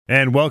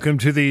And welcome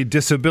to the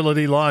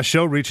Disability Law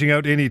Show. Reaching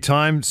out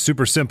anytime.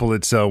 Super simple.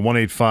 It's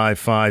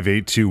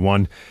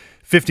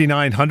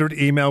 1-855-821-5900.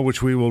 Email,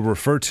 which we will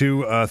refer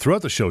to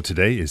throughout the show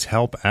today, is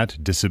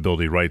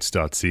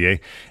help@disabilityrights.ca.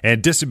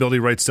 And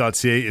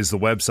disabilityrights.ca is the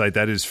website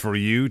that is for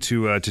you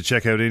to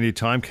check out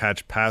anytime,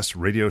 catch past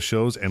radio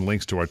shows, and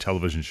links to our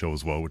television show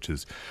as well, which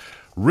is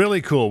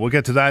really cool. We'll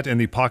get to that and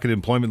the pocket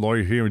employment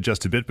lawyer here in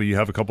just a bit, but you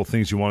have a couple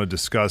things you want to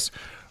discuss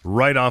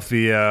right off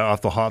the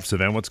hop,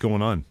 Sivan. What's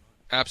going on?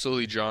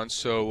 Absolutely, John.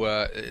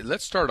 So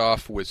let's start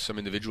off with some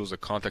individuals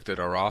that contacted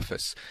our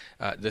office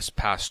this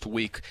past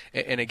week.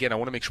 And again, I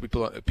want to make sure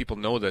people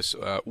know this.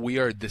 We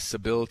are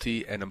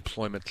disability and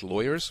employment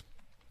lawyers.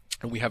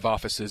 And we have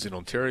offices in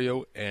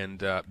Ontario and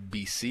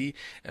BC,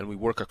 and we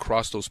work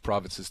across those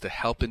provinces to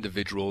help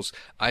individuals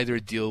either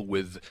deal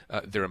with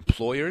their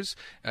employers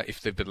if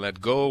they've been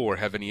let go or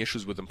have any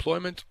issues with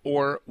employment,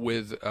 or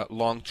with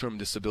long-term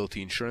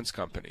disability insurance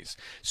companies.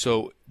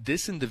 So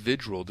this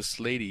individual, this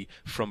lady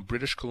from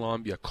British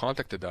Columbia,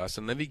 contacted us,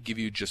 and let me give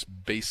you just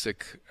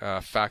basic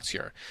facts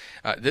here.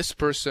 This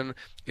person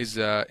is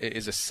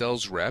a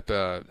sales rep,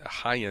 a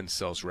high-end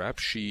sales rep.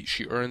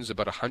 She earns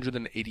about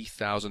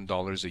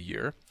 $180,000 a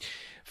year.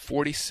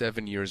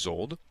 47 years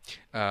old.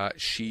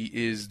 She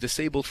is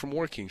disabled from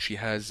working. She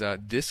has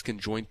disc and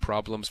joint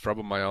problems,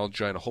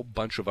 fibromyalgia, and a whole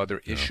bunch of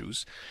other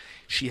issues.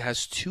 She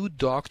has two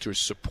doctors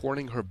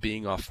supporting her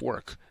being off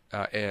work,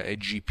 a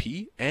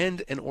GP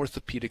and an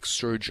orthopedic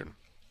surgeon.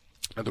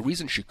 Now, the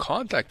reason she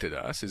contacted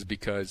us is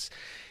because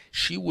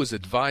she was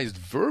advised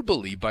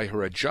verbally by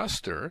her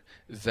adjuster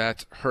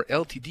that her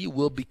LTD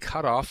will be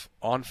cut off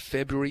on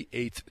February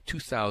 8th,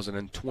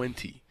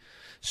 2020.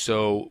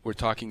 So we're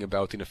talking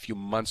about in a few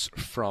months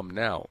from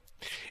now.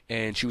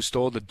 And she was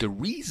told that the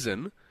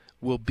reason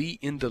will be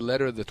in the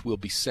letter that will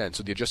be sent.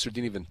 So the adjuster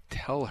didn't even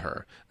tell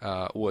her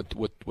what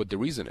the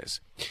reason is.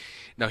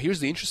 Now,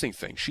 here's the interesting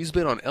thing. She's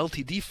been on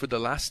LTD for the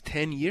last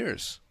 10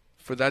 years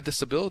for that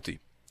disability.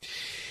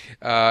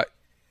 The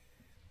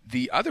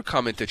other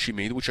comment that she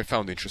made, which I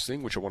found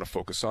interesting, which I want to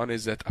focus on,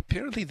 is that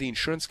apparently the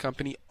insurance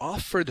company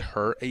offered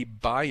her a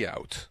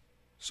buyout.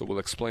 So we'll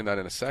explain that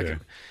in a second.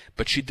 Okay.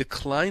 But she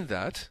declined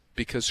that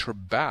because her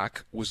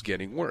back was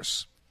getting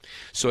worse.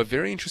 So a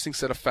very interesting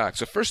set of facts.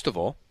 So first of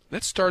all,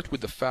 let's start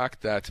with the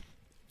fact that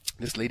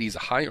this lady is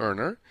a high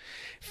earner,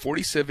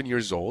 47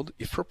 years old.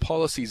 If her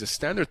policy is a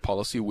standard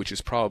policy, which is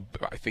probably,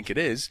 I think it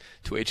is,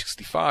 to age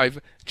 65,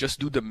 just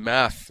do the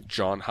math,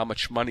 John, how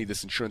much money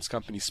this insurance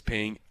company is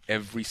paying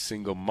every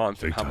single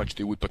month and how much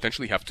they would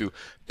potentially have to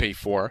pay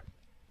for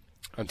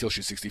until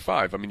she's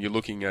 65. I mean, you're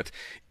looking at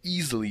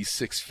easily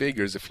six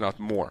figures, if not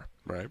more,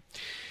 right?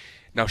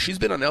 Now, she's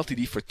been on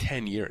LTD for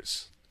 10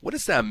 years. What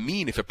does that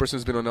mean if a person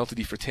has been on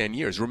LTD for 10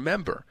 years?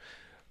 Remember,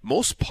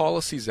 most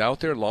policies out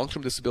there,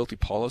 long-term disability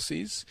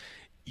policies,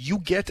 you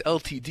get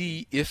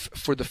LTD if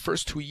for the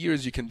first 2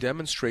 years you can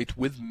demonstrate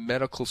with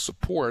medical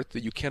support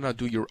that you cannot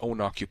do your own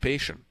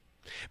occupation.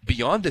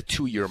 Beyond the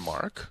 2-year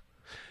mark,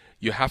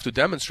 you have to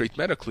demonstrate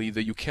medically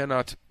that you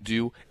cannot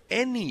do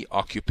any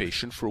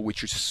occupation for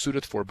which you're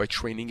suited for by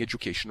training,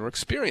 education, or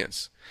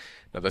experience.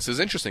 Now, this is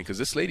interesting because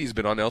this lady's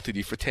been on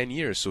LTD for 10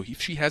 years. So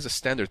if she has a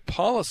standard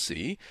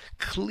policy,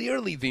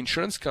 clearly the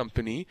insurance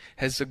company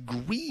has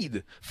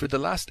agreed for the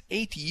last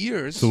 8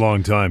 years. It's a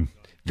long time.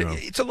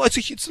 It's a long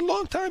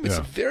time. It's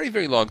a very,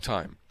 very long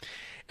time.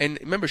 And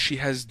remember, she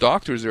has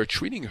doctors that are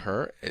treating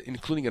her,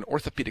 including an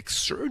orthopedic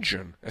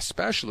surgeon, a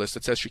specialist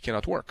that says she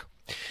cannot work.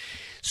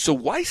 So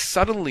why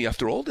suddenly,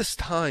 after all this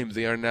time,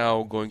 they are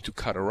now going to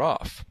cut her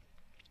off?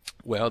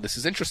 Well, this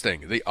is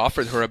interesting. They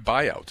offered her a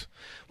buyout.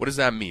 What does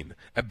that mean?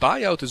 A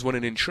buyout is when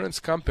an insurance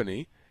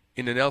company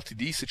in an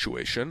LTD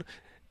situation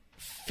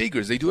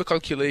figures, they do a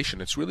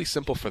calculation. It's really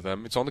simple for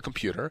them. It's on the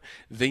computer.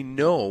 They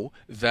know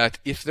that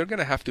if they're going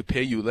to have to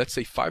pay you, let's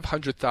say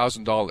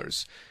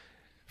 $500,000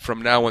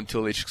 from now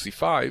until age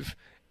 65,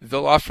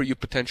 they'll offer you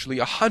potentially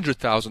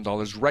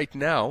 $100,000 right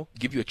now,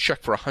 give you a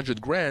check for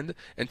 $100,000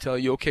 and tell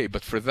you, okay,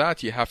 but for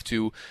that you have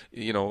to,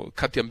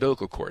 cut the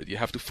umbilical cord. You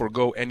have to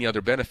forego any other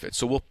benefits.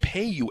 So we'll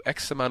pay you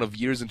X amount of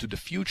years into the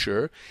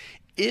future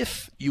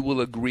if you will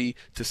agree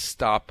to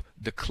stop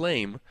the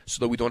claim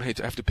so that we don't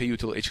have to pay you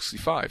till age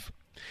 65.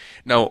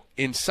 Now,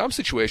 in some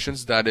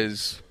situations, that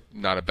is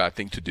not a bad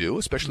thing to do,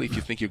 especially if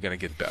you think you're going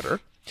to get better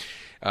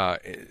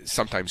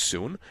sometime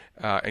soon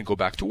and go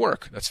back to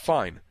work. That's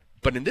fine.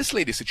 But in this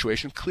lady's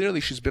situation,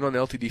 clearly she's been on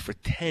LTD for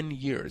 10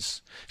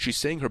 years. She's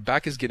saying her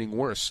back is getting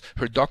worse.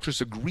 Her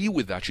doctors agree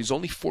with that. She's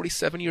only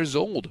 47 years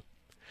old.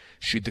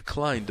 She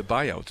declined the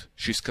buyout.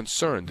 She's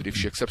concerned that if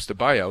she accepts the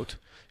buyout,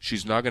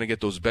 she's not going to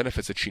get those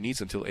benefits that she needs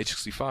until age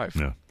 65.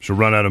 Yeah, she'll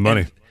run out of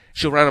money.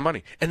 She'll run out of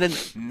money. And then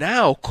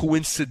now,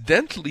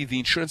 coincidentally, the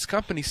insurance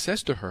company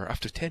says to her,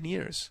 after 10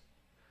 years,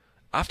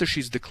 after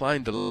she's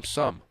declined the lump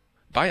sum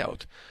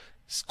buyout,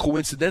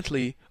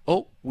 coincidentally,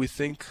 we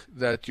think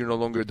that you're no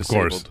longer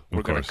disabled.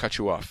 We're going to cut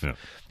you off. Yeah.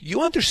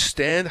 You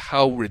understand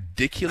how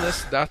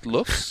ridiculous that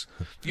looks?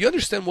 Do you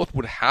understand what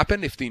would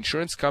happen if the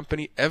insurance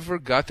company ever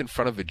got in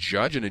front of a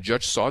judge and a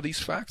judge saw these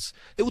facts?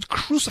 They would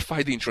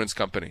crucify the insurance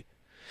company.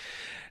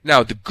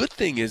 Now, the good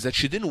thing is that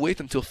she didn't wait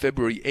until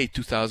February 8,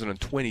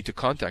 2020 to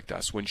contact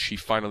us when she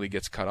finally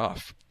gets cut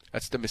off.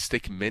 That's the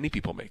mistake many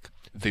people make.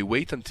 They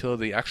wait until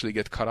they actually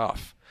get cut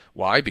off.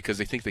 Why? Because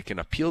they think they can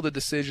appeal the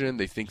decision.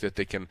 They think that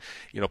they can,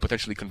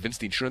 potentially convince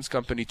the insurance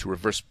company to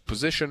reverse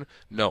position.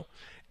 No.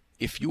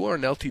 If you are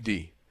an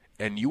LTD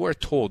and you are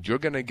told you're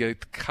going to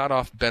get cut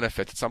off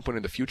benefit at some point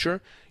in the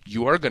future,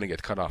 you are going to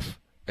get cut off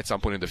at some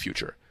point in the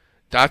future.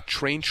 That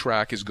train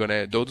track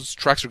those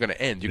tracks are going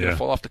to end. You're going to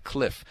fall off the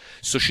cliff.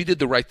 So she did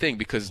the right thing,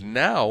 because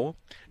now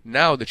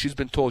that she's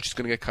been told she's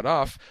going to get cut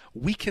off,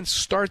 we can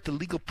start the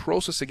legal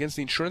process against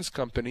the insurance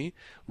company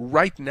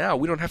right now.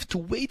 We don't have to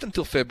wait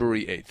until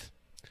February 8th.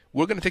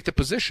 We're going to take the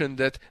position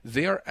that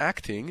they are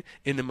acting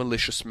in a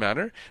malicious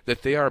manner,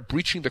 that they are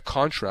breaching the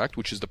contract,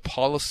 which is the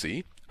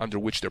policy under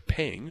which they're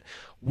paying.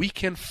 We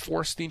can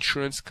force the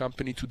insurance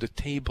company to the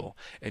table.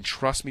 And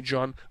trust me,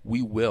 John,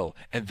 we will.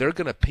 And they're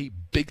going to pay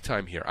big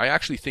time here. I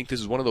actually think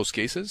this is one of those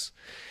cases,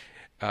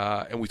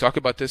 and we talk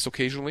about this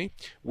occasionally,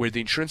 where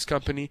the insurance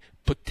company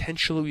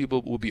potentially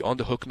will be on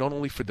the hook not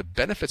only for the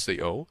benefits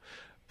they owe,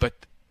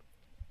 but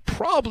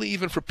probably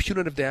even for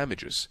punitive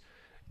damages.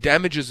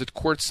 Damages that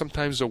courts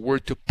sometimes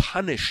award to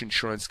punish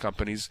insurance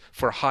companies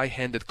for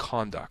high-handed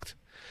conduct.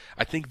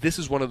 I think this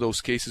is one of those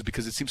cases,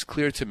 because it seems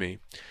clear to me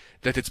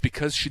that it's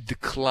because she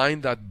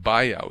declined that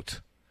buyout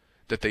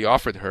that they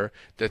offered her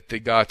that they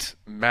got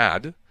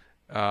mad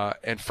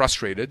and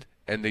frustrated,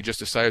 and they just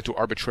decided to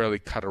arbitrarily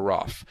cut her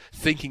off,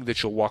 thinking that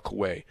she'll walk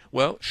away.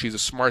 Well, she's a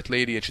smart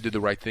lady and she did the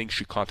right thing.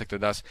 She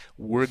contacted us.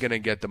 We're going to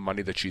get the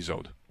money that she's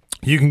owed.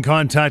 You can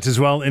contact as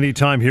well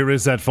anytime. Here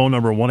is that phone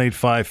number,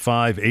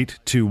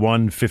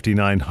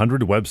 1-855-821-5900.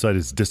 The website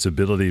is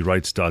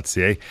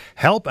disabilityrights.ca.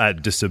 Help at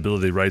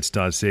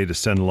disabilityrights.ca to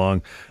send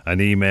along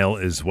an email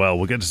as well.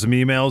 We'll get to some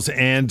emails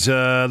and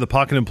the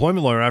Pocket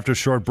Employment Lawyer after a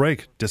short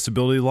break.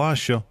 Disability Law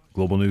Show.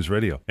 Global News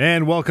Radio.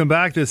 And welcome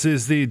back. This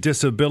is the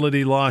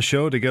Disability Law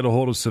Show. To get a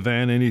hold of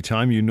Sivan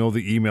anytime, you know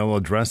the email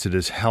address. It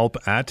is help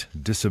at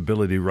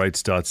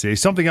disabilityrights.ca.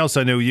 Something else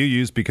I know you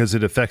use because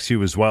it affects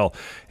you as well,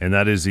 and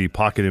that is the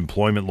Pocket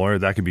Employment Lawyer.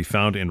 That can be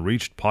found and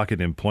reached,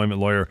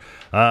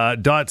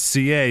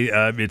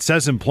 pocketemploymentlawyer.ca. It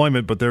says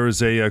employment, but there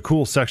is a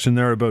cool section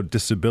there about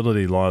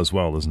disability law as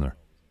well, isn't there?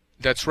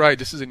 That's right.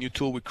 This is a new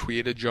tool we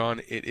created,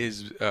 John. It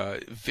is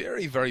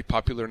very, very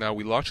popular now.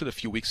 We launched it a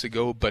few weeks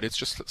ago, but it's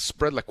just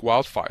spread like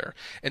wildfire.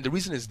 And the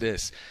reason is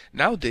this.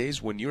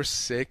 Nowadays, when you're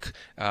sick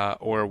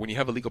or when you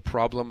have a legal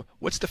problem,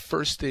 what's the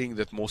first thing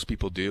that most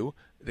people do?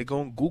 They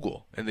go on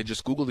Google and they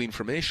just Google the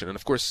information. And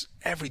of course,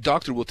 every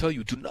doctor will tell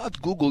you, do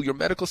not Google your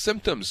medical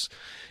symptoms.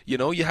 You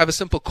have a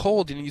simple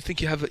cold and you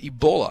think you have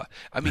Ebola.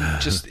 I mean,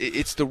 just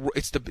it's the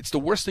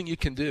worst thing you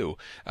can do.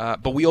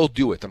 But we all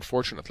do it,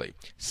 unfortunately.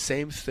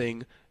 Same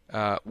thing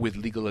with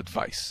legal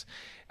advice.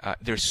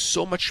 There's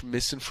so much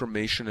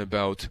misinformation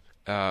about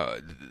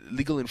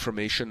legal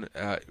information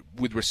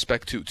with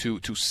respect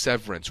to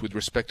severance, with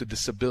respect to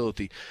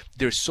disability.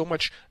 There's so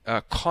much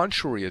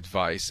contrary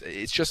advice.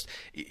 It's just,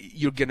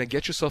 you're going to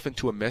get yourself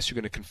into a mess.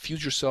 You're going to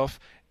confuse yourself.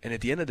 And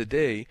at the end of the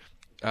day,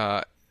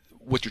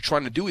 what you're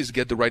trying to do is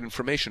get the right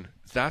information.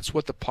 That's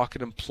what the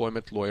Pocket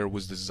Employment Lawyer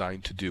was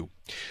designed to do.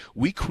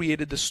 We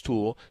created this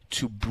tool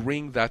to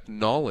bring that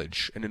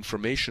knowledge and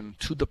information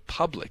to the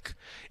public.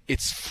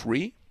 It's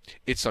free.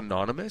 It's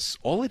anonymous.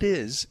 All it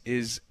is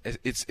it's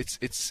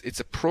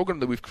a program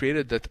that we've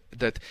created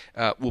that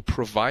will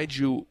provide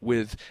you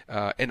with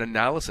an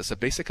analysis, a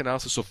basic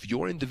analysis of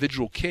your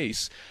individual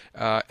case,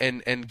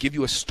 and give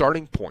you a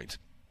starting point.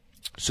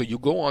 So you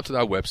go onto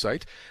that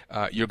website,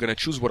 you're going to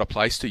choose what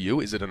applies to you.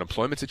 Is it an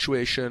employment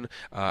situation?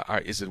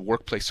 Is it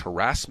workplace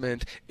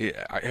harassment?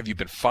 Have you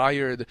been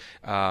fired?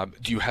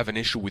 Do you have an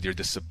issue with your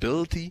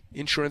disability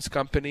insurance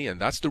company,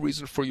 and that's the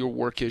reason for your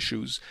work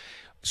issues?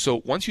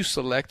 So once you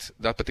select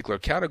that particular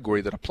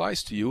category that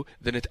applies to you,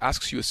 then it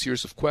asks you a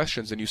series of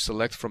questions and you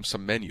select from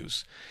some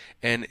menus.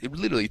 And it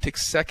literally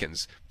takes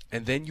seconds.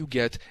 And then you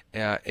get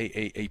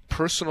a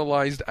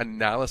personalized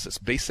analysis,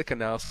 basic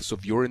analysis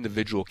of your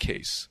individual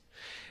case.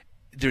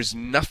 There's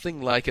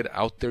nothing like it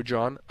out there,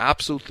 John.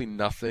 Absolutely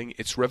nothing.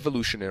 It's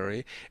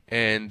revolutionary.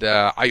 And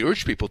I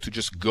urge people to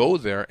just go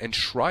there and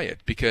try it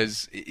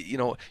because,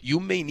 you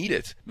may need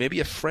it. Maybe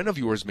a friend of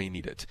yours may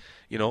need it.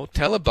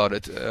 Tell about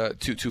it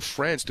to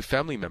friends, to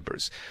family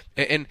members.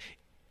 And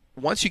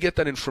once you get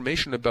that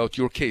information about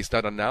your case,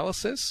 that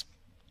analysis,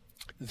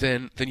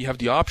 then you have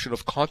the option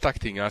of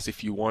contacting us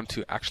if you want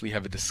to actually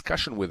have a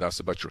discussion with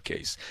us about your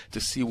case to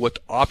see what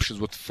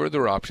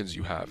further options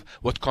you have,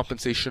 what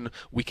compensation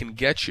we can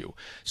get you.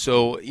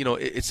 So,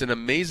 it's an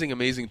amazing,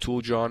 amazing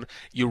tool, John.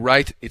 You're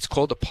right. It's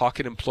called a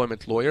Pocket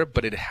Employment Lawyer,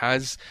 but it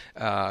has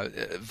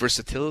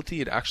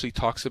versatility. It actually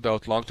talks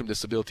about long-term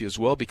disability as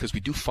well, because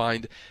we do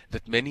find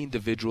that many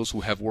individuals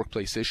who have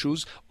workplace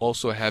issues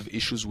also have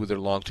issues with their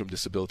long-term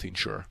disability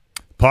insurer.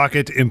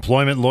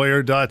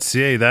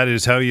 PocketEmploymentLawyer.ca. That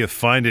is how you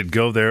find it.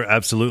 Go there.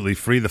 Absolutely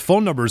free. The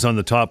phone number is on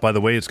the top, by the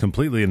way. It's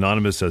completely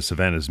anonymous, as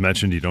Savannah has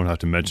mentioned. You don't have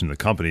to mention the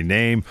company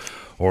name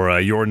or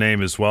your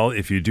name as well.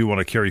 If you do want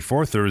to carry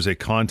forth, there is a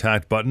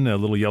contact button, a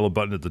little yellow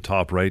button at the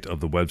top right of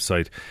the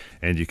website,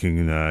 and you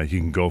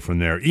can go from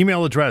there.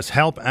 Email address,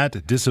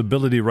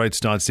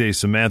 help@disabilityrights.ca.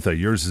 Samantha,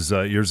 yours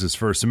is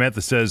first.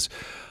 Samantha says,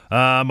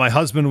 my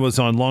husband was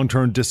on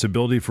long-term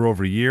disability for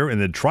over a year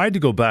and then tried to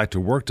go back to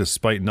work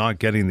despite not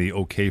getting the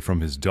okay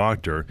from his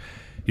doctor.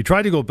 He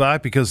tried to go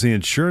back because the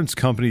insurance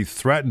company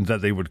threatened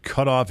that they would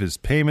cut off his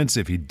payments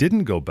if he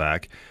didn't go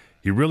back.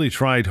 He really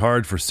tried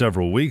hard for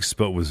several weeks,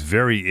 but was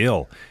very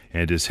ill,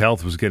 and his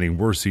health was getting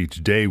worse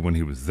each day when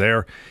he was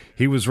there.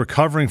 He was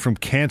recovering from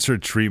cancer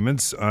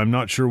treatments. I'm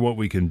not sure what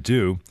we can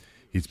do.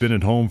 He's been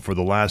at home for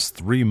the last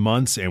 3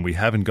 months, and we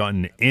haven't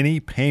gotten any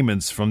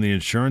payments from the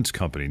insurance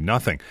company.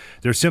 Nothing.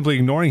 They're simply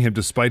ignoring him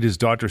despite his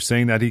doctor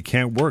saying that he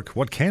can't work.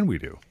 What can we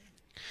do?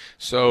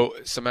 So,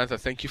 Samantha,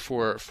 thank you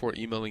for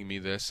emailing me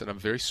this, and I'm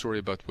very sorry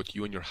about what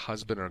you and your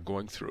husband are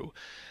going through.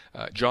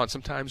 John,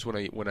 sometimes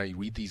when I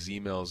read these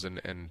emails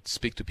and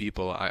speak to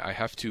people, I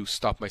have to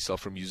stop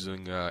myself from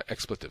using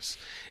expletives.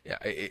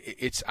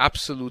 It's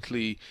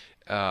absolutely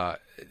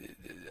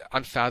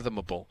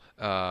unfathomable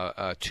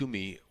to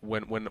me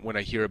when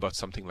I hear about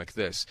something like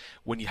this.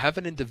 When you have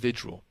an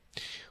individual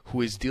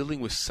who is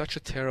dealing with such a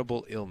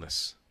terrible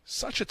illness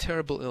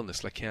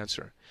like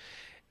cancer,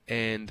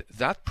 and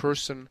that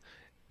person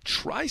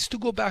tries to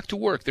go back to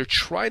work. They're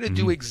trying to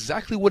do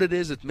exactly what it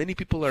is that many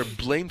people are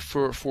blamed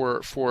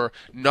for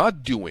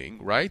not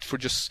doing, right? For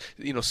just,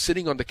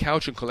 sitting on the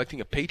couch and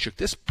collecting a paycheck.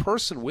 This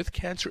person with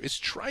cancer is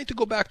trying to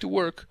go back to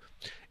work,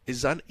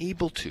 is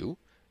unable to.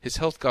 His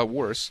health got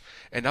worse,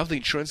 and now the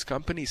insurance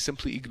company is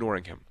simply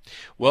ignoring him.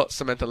 Well,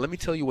 Samantha, let me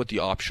tell you what the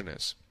option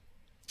is.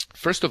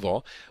 First of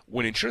all,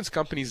 when insurance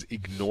companies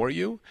ignore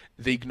you,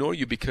 they ignore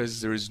you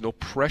because there is no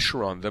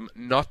pressure on them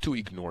not to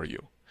ignore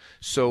you.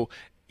 So,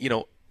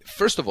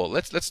 first of all,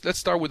 let's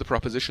start with the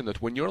proposition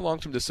that when you're on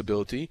long-term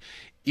disability,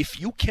 if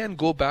you can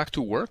go back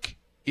to work,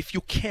 if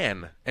you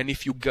can, and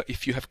if you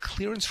have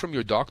clearance from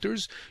your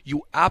doctors,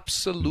 you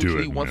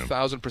absolutely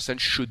 1,000%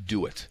 should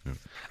do it. Yeah.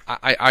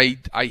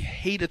 I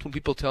hate it when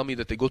people tell me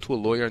that they go to a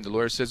lawyer and the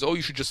lawyer says, "Oh,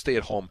 you should just stay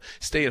at home,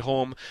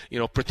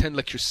 pretend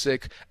like you're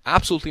sick."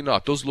 Absolutely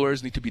not. Those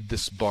lawyers need to be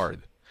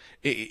disbarred.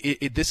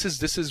 This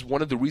is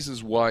one of the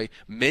reasons why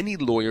many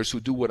lawyers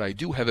who do what I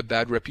do have a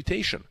bad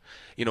reputation.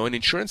 And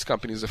insurance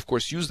companies, of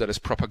course, use that as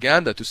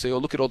propaganda to say, "Oh,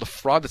 look at all the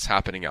fraud that's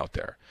happening out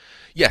there."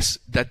 Yes,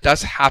 that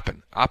does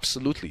happen.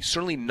 Absolutely.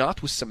 Certainly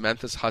not with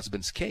Samantha's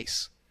husband's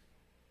case,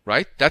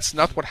 right? That's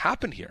not what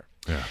happened here.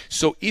 Yeah.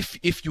 So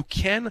if you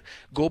can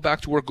go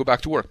back to work, go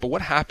back to work. But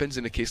what happens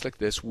in a case like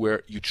this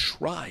where you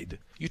tried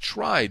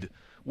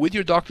with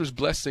your doctor's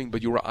blessing,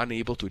 but you were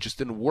unable to, it just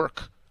didn't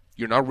work?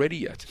 You're not ready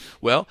yet.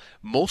 Well,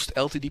 most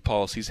LTD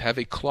policies have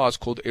a clause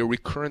called a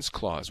recurrence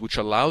clause, which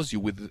allows you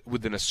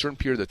within a certain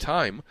period of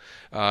time,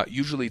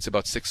 usually it's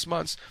about 6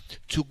 months,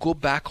 to go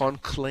back on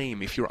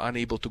claim if you're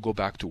unable to go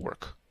back to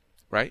work.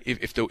 Right?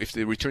 If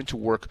the return to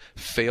work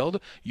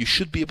failed, you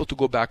should be able to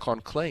go back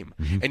on claim.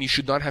 And you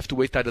should not have to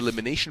wait that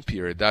elimination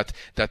period, that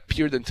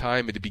period in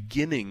time at the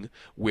beginning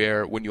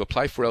where when you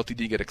apply for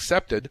LTD get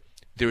accepted,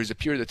 there is a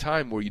period of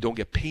time where you don't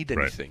get paid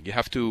anything.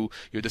 Right.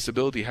 Your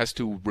disability has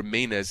to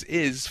remain as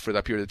is for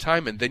that period of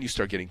time, and then you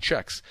start getting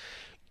checks.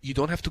 You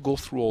don't have to go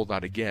through all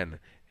that again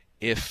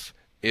if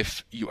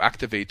you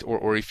activate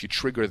or if you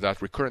trigger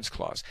that recurrence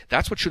clause.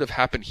 That's what should have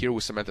happened here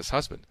with Samantha's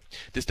husband.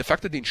 The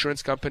fact that the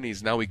insurance company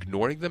is now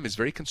ignoring them is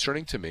very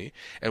concerning to me.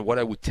 And what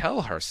I would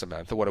tell her,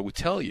 Samantha, what I would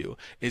tell you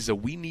is that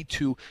we need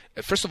to,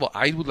 first of all,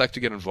 I would like to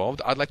get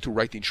involved. I'd like to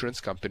write the insurance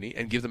company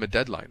and give them a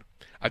deadline.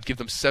 I'd give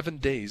them 7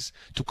 days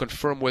to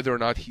confirm whether or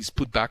not he's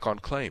put back on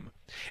claim.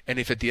 And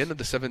if at the end of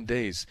the 7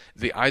 days,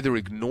 they either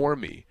ignore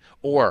me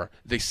or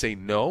they say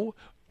no,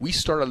 we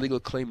start a legal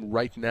claim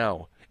right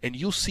now. And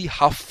you'll see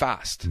how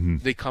fast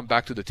they come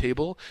back to the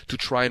table to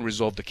try and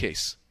resolve the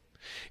case.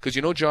 Because,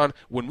 John,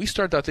 when we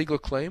start that legal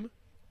claim,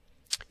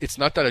 it's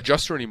not that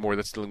adjuster anymore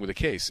that's dealing with the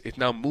case. It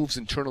now moves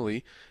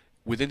internally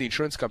within the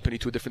insurance company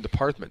to a different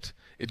department.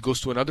 It goes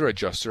to another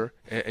adjuster,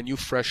 a new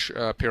fresh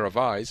pair of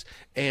eyes,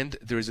 and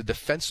there is a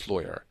defense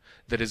lawyer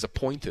that is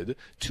appointed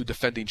to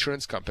defend the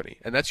insurance company.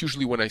 And that's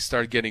usually when I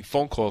start getting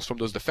phone calls from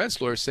those defense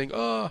lawyers saying,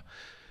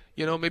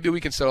 maybe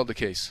we can settle the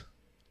case.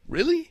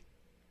 Really?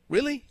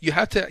 Really? You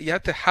had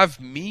to have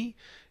me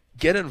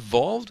get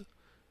involved?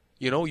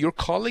 Your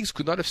colleagues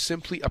could not have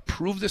simply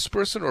approved this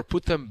person or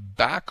put them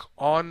back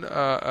on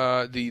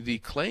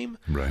the claim.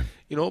 Right.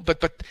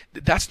 But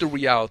that's the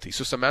reality.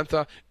 So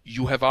Samantha,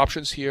 you have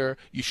options here.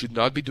 You should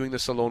not be doing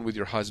this alone with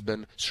your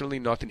husband. Certainly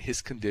not in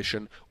his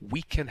condition.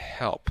 We can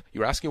help.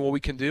 You're asking what we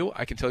can do?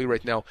 I can tell you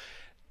right now,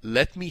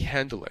 let me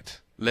handle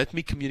it. Let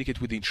me communicate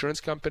with the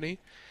insurance company,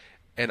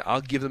 and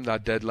I'll give them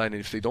that deadline.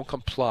 And if they don't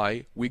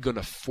comply, we're going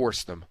to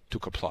force them to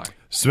comply.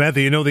 Samantha,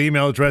 you know the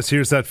email address.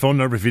 Here's that phone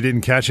number if you didn't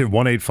catch it,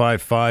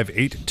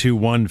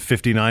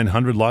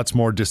 1-855-821-5900. Lots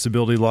more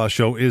Disability Law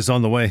Show is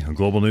on the way on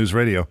Global News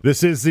Radio.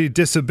 This is the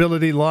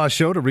Disability Law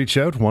Show. To reach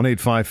out,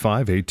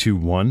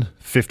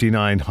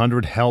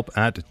 1-855-821-5900.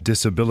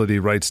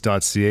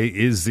 help@disabilityrights.ca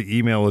is the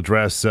email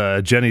address.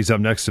 Jenny's up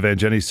next, Savannah.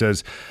 Jenny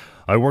says,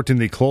 I worked in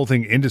the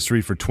clothing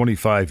industry for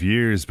 25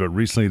 years, but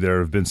recently there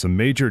have been some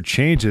major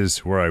changes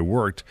where I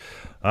worked.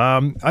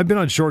 I've been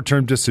on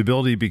short-term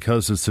disability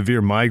because of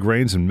severe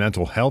migraines and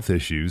mental health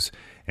issues,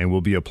 and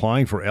will be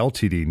applying for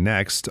LTD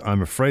next.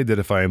 I'm afraid that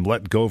if I am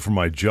let go from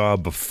my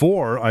job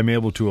before I'm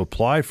able to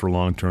apply for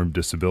long-term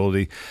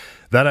disability,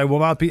 that I will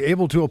not be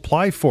able to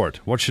apply for it.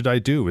 What should I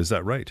do? Is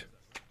that right?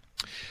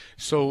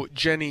 So,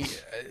 Jenny,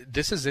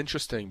 this is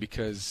interesting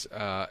because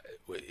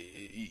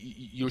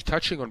you're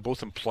touching on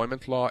both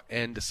employment law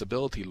and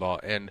disability law.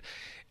 And,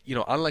 you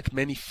know, unlike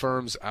many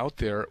firms out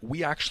there,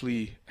 we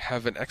actually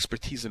have an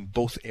expertise in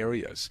both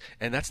areas.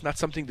 And that's not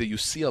something that you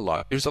see a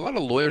lot. There's a lot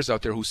of lawyers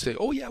out there who say,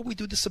 oh, yeah, we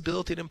do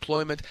disability and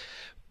employment,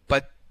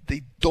 but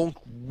they don't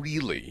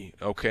really,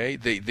 okay?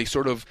 They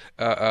sort of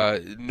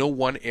know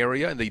one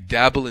area and they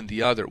dabble in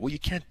the other. Well, you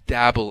can't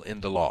dabble in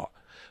the law.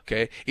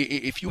 Okay,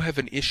 if you have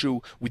an issue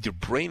with your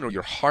brain or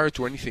your heart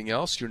or anything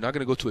else, you're not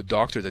going to go to a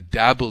doctor that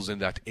dabbles in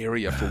that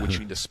area for which you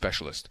need a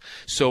specialist.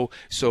 So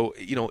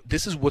you know,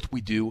 this is what we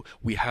do.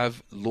 We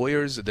have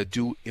lawyers that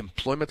do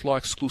employment law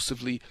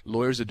exclusively,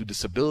 lawyers that do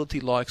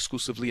disability law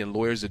exclusively, and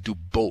lawyers that do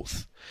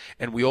both.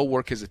 And we all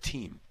work as a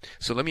team.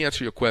 So let me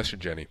answer your question,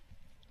 Jenny.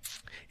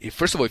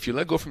 First of all, if you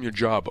let go from your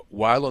job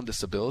while on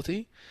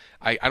disability,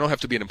 I don't have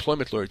to be an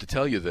employment lawyer to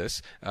tell you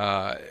this,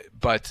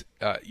 but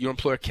your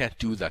employer can't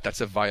do that. That's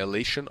a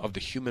violation of the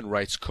Human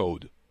Rights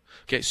Code.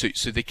 Okay,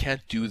 so they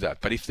can't do that.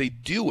 But if they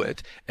do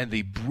it and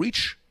they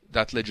breach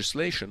that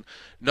legislation,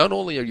 not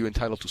only are you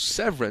entitled to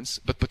severance,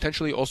 but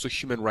potentially also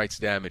human rights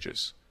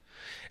damages.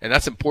 And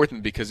that's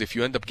important because if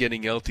you end up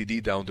getting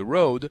LTD down the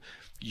road,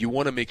 you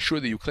want to make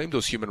sure that you claim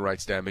those human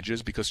rights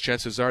damages, because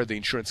chances are the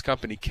insurance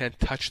company can't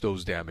touch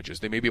those damages.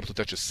 They may be able to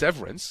touch a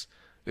severance.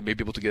 They may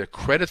be able to get a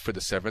credit for the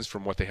severance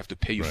from what they have to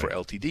pay you for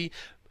LTD,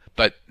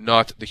 but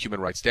not the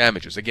human rights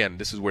damages. Again,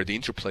 this is where the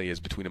interplay is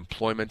between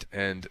employment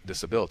and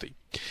disability.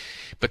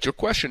 But your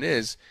question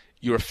is,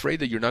 you're afraid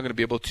that you're not going to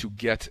be able to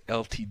get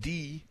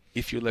LTD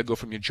if you let go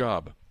from your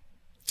job.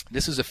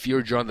 This is a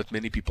fear, John, that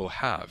many people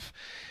have.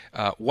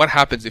 What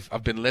happens if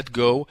I've been let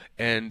go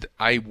and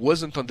I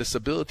wasn't on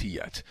disability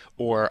yet,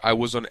 or I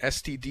was on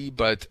STD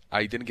but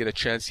I didn't get a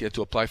chance yet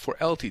to apply for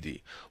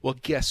LTD? Well,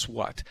 guess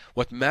what?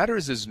 What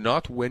matters is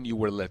not when you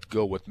were let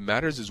go. What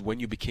matters is when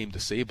you became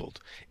disabled.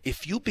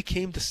 If you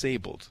became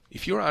disabled,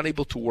 if you're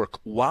unable to work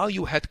while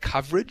you had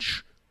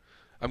coverage,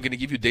 I'm going to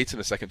give you dates in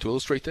a second to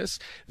illustrate this,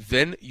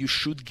 then you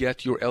should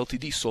get your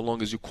LTD so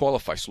long as you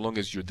qualify, so long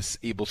as you're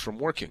disabled from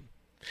working.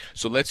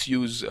 So let's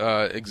use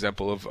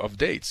example of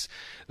dates.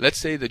 Let's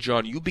say that,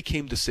 John, you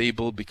became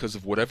disabled because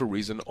of whatever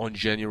reason on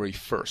January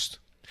 1st.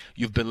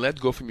 You've been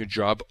let go from your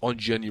job on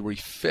January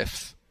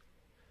 5th.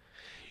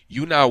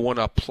 You now want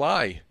to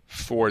apply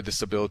for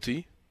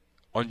disability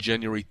on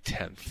January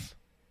 10th,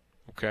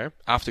 okay,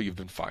 after you've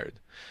been fired.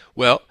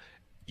 Well,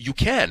 you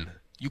can.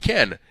 You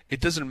can. It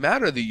doesn't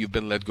matter that you've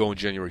been let go on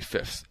January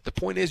 5th. The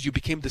point is you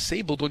became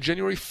disabled on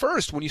January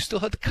 1st when you still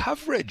had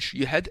coverage.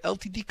 You had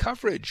LTD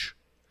coverage.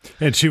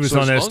 And she was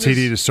on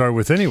STD to start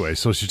with anyway,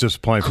 so she's just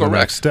applying for the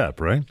next step,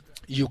 right?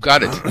 You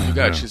got it. You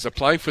got it. She's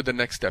applying for the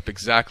next step,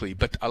 exactly.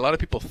 But a lot of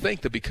people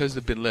think that because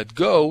they've been let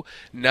go,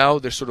 now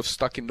they're sort of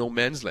stuck in no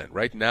man's land,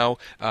 right? Now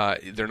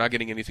they're not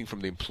getting anything from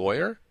the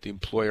employer. The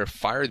employer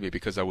fired me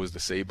because I was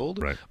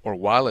disabled, right, or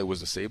while I was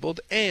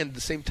disabled. And at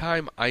the same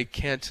time, I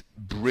can't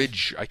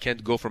bridge. I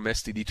can't go from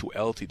STD to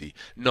LTD.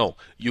 No,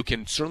 you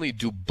can certainly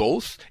do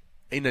both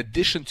in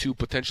addition to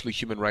potentially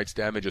human rights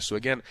damages. So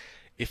again,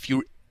 if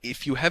you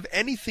have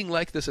anything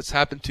like this that's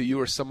happened to you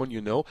or someone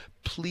you know,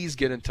 please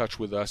get in touch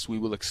with us. We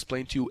will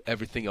explain to you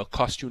everything. It'll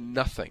cost you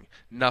nothing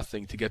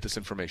to get this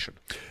information.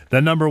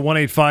 That number,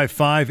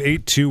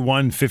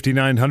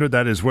 1-855-821-5900,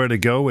 that is where to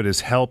go. It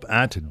is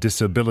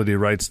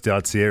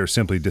help@disabilityrights.ca, or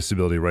simply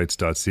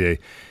disabilityrights.ca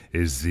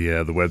is the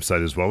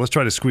website as well. Let's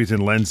try to squeeze in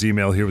Len's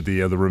email here with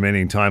the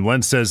remaining time.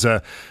 Len says,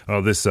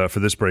 for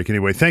this break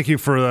anyway, thank you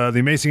for the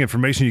amazing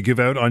information you give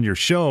out on your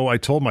show. I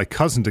told my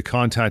cousin to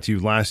contact you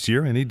last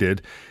year, and he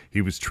did. He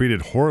was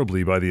treated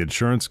horribly by the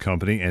insurance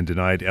company and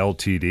denied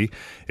LTD.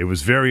 It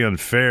was very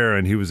unfair,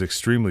 and he was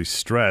extremely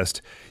stressed.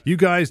 You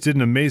guys did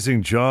an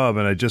amazing job,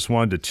 and I just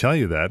wanted to tell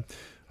you that.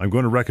 I'm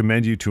going to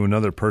recommend you to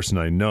another person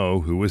I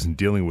know who isn't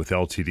dealing with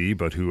LTD,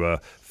 but who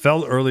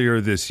fell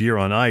earlier this year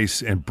on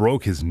ice and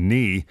broke his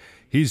knee.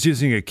 He's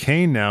using a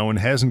cane now and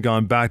hasn't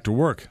gone back to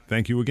work.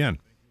 Thank you again.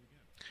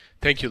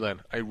 Thank you,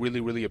 Len. I really,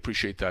 really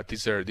appreciate that.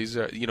 These are,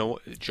 you know,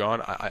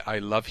 John, I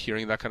love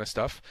hearing that kind of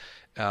stuff.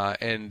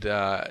 And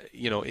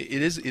you know, it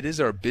is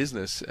our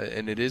business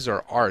and it is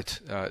our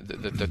art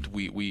that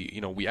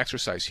we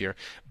exercise here,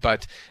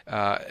 but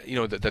you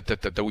know,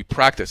 that we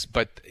practice.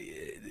 But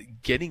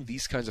getting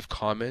these kinds of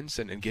comments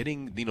and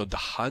getting, you know, the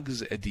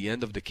hugs at the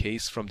end of the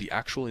case from the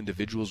actual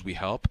individuals we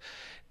help,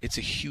 it's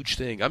a huge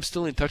thing. I'm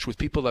still in touch with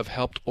people I've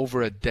helped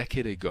over a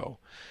decade ago.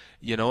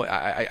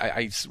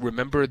 I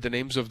remember the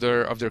names of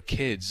their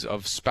kids,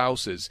 of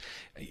spouses.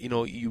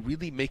 You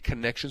really make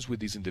connections with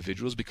these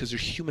individuals because they're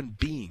human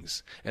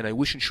beings, and I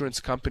wish insurance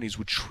companies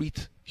would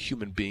treat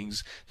human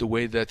beings the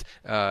way that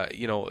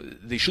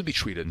they should be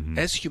treated,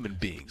 as human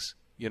beings.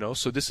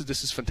 So this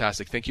is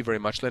fantastic. Thank you very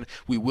much, Len.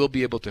 We will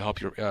be able to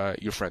help your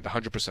friend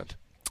 100%.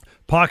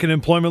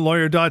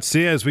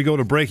 PocketEmploymentLawyer.ca. As we go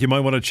to break, you might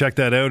want to check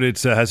that out. It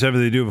has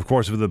everything to do, of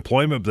course, with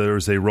employment. But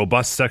there's a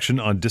robust section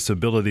on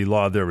disability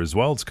law there as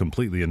well. It's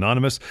completely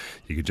anonymous.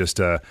 You can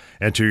just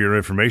enter your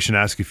information,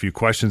 ask a few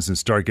questions, and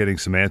start getting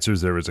some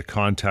answers. There is a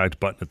contact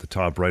button at the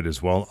top right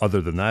as well.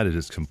 Other than that, it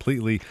is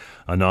completely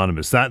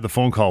anonymous. The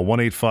phone call,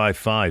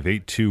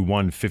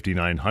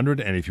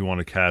 1-855-821-5900. And if you want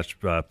to catch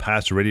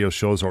past radio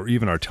shows or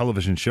even our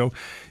television show,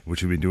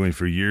 which we've been doing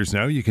for years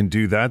now, you can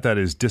do that. That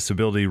is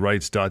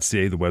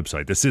disabilityrights.ca, the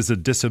website. This is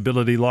a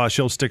Disability Law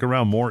Show. Stick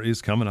around. More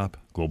is coming up.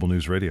 Global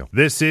News Radio.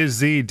 This is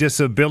the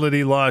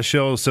Disability Law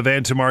Show.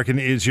 Sivan Tamarkin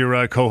is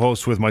your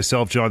co-host with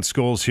myself, John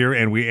Scholes, here,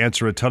 and we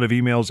answer a ton of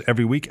emails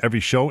every week,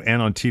 every show,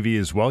 and on TV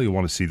as well. You'll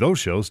want to see those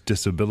shows,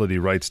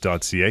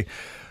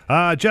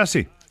 disabilityrights.ca.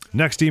 Jesse,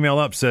 next email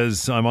up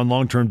says, I'm on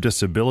long-term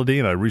disability,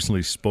 and I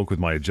recently spoke with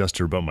my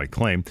adjuster about my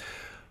claim.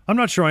 I'm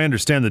not sure I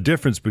understand the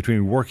difference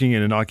between working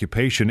in an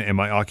occupation and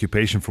my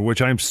occupation for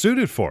which I am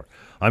suited for.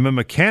 I'm a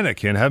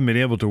mechanic and haven't been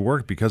able to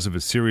work because of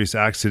a serious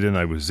accident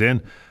I was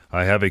in.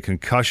 I have a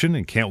concussion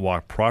and can't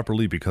walk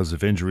properly because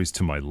of injuries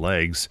to my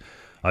legs.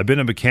 I've been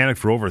a mechanic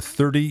for over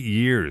 30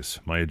 years.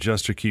 My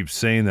adjuster keeps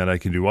saying that I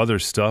can do other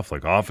stuff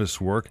like office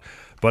work,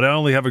 but I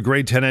only have a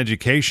grade 10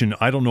 education.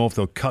 I don't know if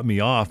they'll cut me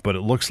off, but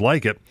it looks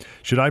like it.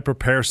 Should I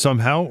prepare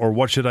somehow, or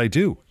what should I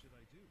do?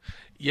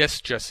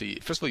 Yes, Jesse.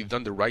 First of all, you've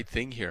done the right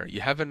thing here.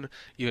 You haven't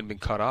even been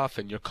cut off,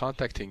 and you're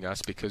contacting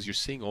us because you're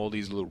seeing all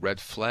these little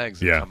red flags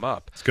that come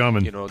up. It's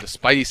coming. The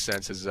spidey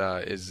sense is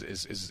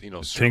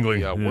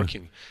tingling,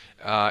 working.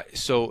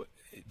 So,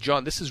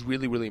 John, this is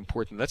really, really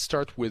important. Let's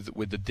start with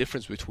the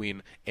difference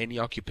between any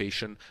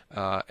occupation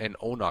and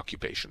own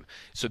occupation.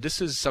 So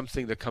this is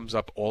something that comes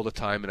up all the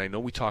time, and I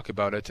know we talk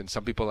about it, and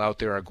some people out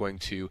there are going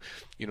to,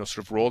 sort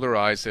of roll their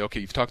eyes, say,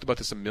 okay, you've talked about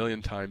this a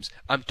million times.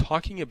 I'm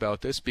talking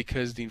about this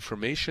because the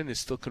information is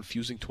still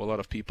confusing to a lot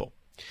of people.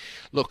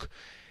 Look,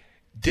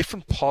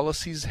 different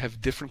policies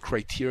have different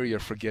criteria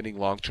for getting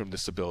long-term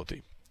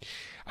disability.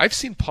 I've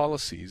seen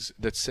policies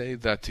that say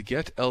that to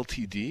get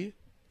LTD,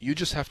 you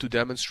just have to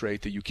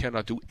demonstrate that you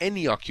cannot do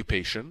any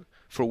occupation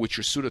for which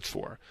you're suited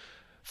for,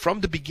 from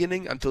the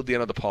beginning until the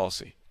end of the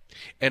policy.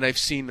 And I've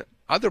seen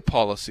other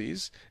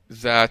policies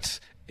that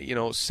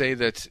say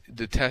that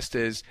the test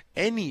is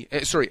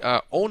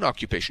own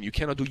occupation. You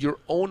cannot do your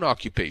own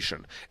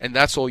occupation, and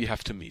that's all you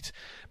have to meet.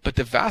 But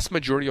the vast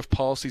majority of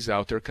policies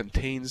out there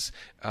contains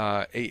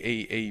a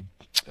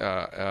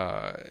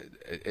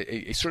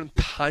certain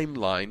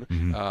timeline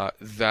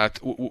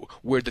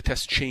where the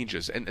test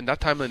changes, and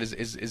that timeline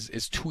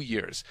is 2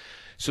 years.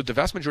 So the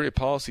vast majority of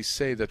policies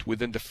say that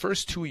within the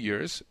first 2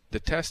 years, the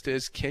test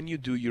is, can you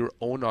do your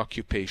own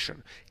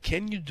occupation?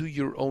 Can you do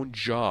your own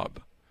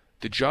job?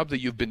 The job that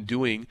you've been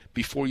doing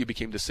before you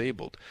became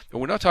disabled. And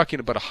we're not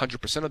talking about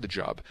 100% of the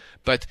job,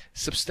 but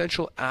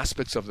substantial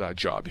aspects of that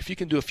job. If you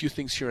can do a few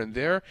things here and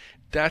there,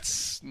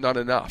 that's not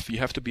enough. You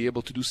have to be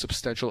able to do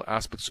substantial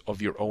aspects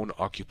of your own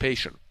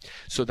occupation.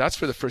 So that's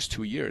for the first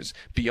 2 years.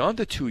 Beyond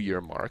the 2-year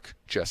mark,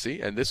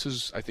 Jesse, and this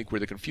is, I think, where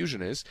the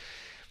confusion is,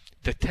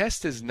 the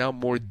test is now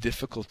more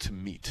difficult to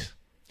meet.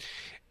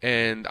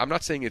 And I'm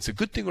not saying it's a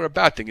good thing or a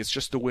bad thing. It's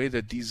just the way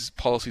that these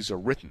policies are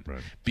written.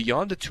 Right.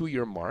 Beyond the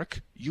 2-year mark,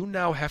 you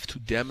now have to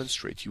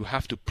demonstrate, you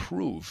have to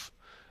prove,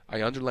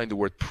 I underline the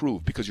word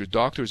prove because your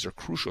doctors are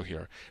crucial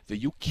here, that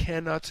you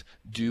cannot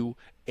do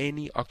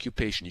any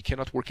occupation. You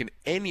cannot work in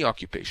any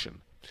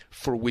occupation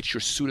for which you're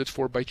suited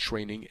for by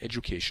training,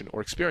 education, or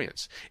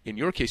experience. In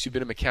your case, you've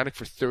been a mechanic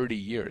for 30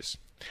 years.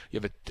 You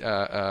have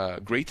a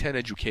grade 10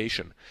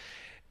 education.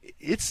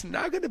 It's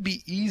not going to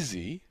be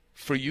easy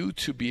for you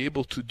to be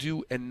able to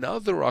do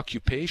another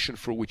occupation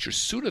for which you're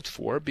suited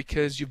for,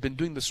 because you've been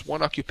doing this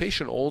one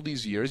occupation all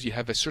these years. You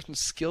have a certain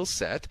skill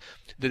set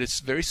that is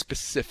very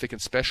specific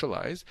and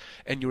specialized,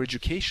 and your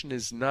education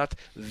is not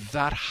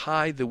that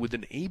high that would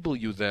enable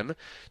you then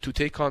to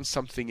take on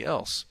something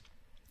else.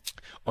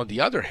 On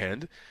the other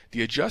hand,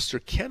 the adjuster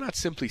cannot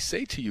simply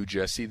say to you,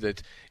 Jesse,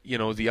 that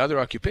the other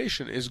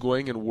occupation is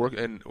going and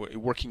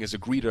working as a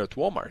greeter at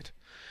Walmart.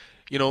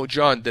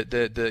 John,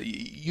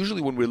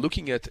 usually when we're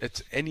looking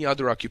at any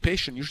other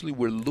occupation, usually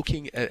we're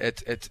looking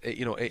at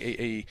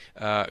a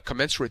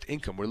commensurate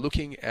income. We're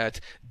looking at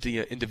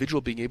the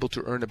individual being able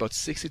to earn about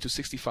 60 to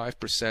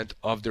 65%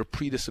 of their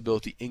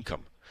pre-disability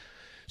income.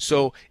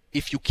 So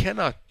if you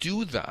cannot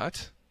do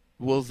that,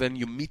 well, then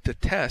you meet the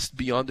test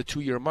beyond the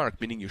 2-year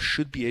mark, meaning you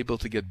should be able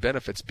to get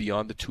benefits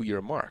beyond the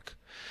 2-year mark.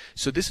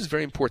 So this is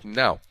very important.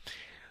 Now,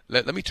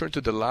 let me turn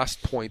to the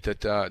last point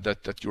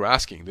that you're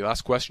asking, the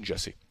last question,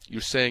 Jesse. You're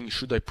saying,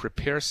 should I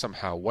prepare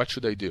somehow? What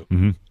should I do?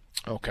 Mm-hmm.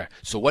 Okay.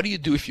 So what do you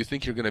do if you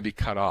think you're going to be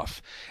cut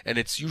off? And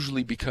it's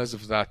usually because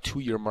of that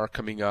 2-year mark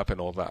coming up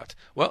and all that.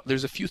 Well,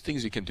 there's a few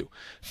things you can do.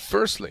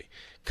 Firstly,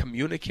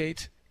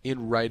 communicate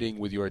in writing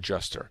with your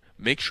adjuster.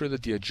 Make sure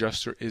that the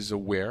adjuster is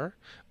aware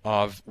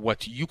of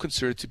what you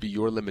consider to be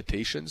your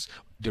limitations,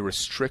 the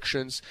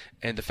restrictions,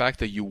 and the fact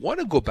that you want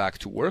to go back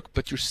to work,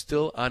 but you're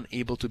still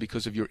unable to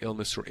because of your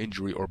illness or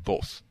injury or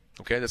both.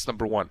 Okay, that's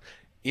number one.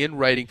 In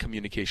writing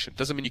communication.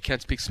 Doesn't mean you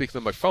can't speak to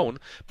them by phone,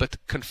 but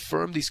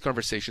confirm these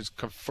conversations,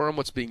 confirm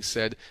what's being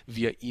said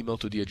via email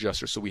to the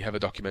adjuster so we have a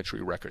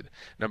documentary record.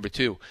 Number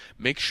two,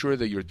 make sure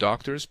that your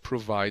doctors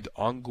provide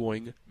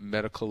ongoing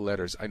medical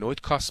letters. I know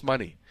it costs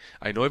money.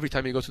 I know every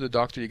time you go to the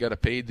doctor, you got to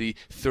pay the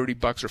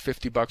 $30 or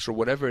 $50 or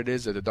whatever it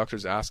is that the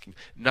doctor's asking.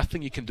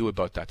 Nothing you can do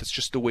about that. It's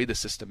just the way the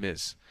system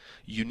is.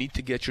 You need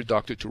to get your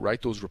doctor to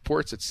write those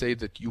reports that say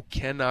that you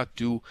cannot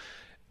do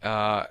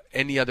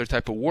any other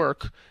type of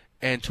work,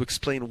 and to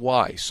explain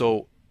why.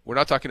 So we're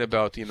not talking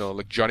about,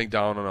 like jotting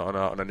down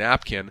on a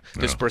napkin,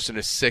 this person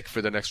is sick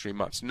for the next 3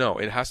 months. No,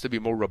 it has to be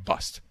more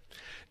robust.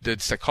 The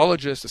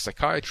psychologist, the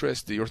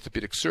psychiatrist, the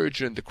orthopedic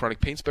surgeon, the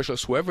chronic pain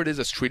specialist, whoever it is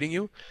that's treating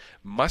you,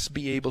 must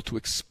be able to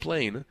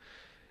explain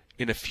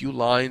in a few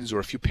lines or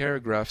a few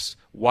paragraphs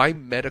why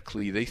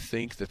medically they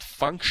think that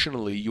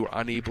functionally you're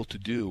unable to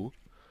do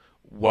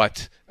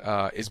what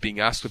is being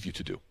asked of you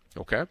to do.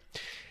 Okay?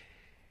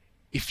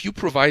 If you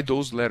provide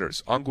those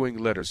letters, ongoing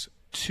letters,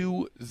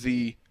 to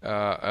the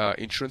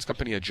insurance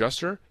company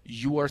adjuster,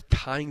 you are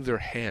tying their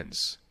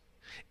hands.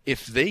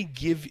 If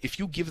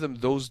you give them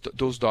those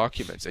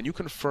documents and you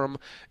confirm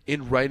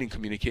in writing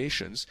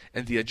communications,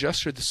 and the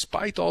adjuster,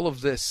 despite all of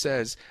this,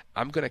 says,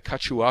 "I'm going to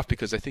cut you off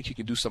because I think you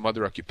can do some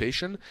other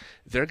occupation,"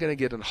 they're going to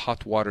get in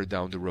hot water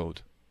down the road.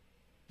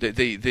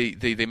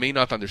 They may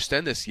not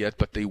understand this yet,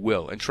 but they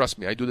will. And trust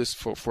me, I do this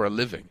for a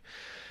living.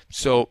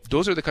 So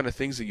those are the kind of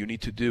things that you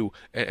need to do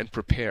and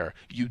prepare.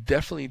 You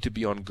definitely need to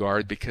be on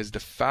guard, because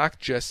the fact,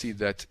 Jesse,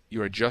 that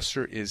your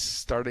adjuster is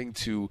starting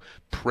to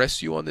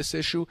press you on this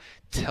issue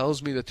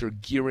tells me that they're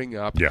gearing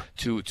up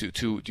to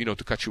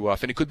cut you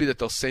off. And it could be that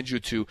they'll send you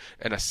to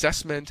an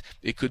assessment.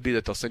 It could be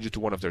that they'll send you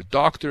to one of their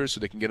doctors so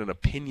they can get an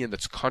opinion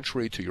that's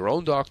contrary to your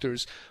own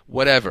doctors.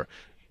 Whatever.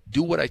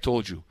 Do what I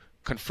told you.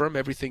 Confirm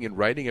everything in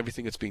writing,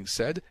 everything that's being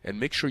said, and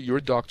make sure your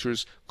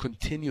doctors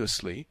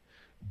continuously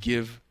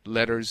give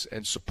letters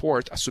and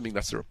support, assuming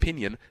that's their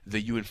opinion,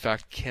 that you in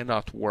fact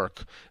cannot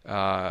work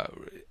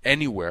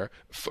anywhere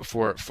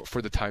for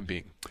the time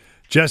being.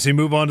 Jesse,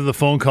 move on to the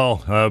phone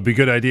call. Be a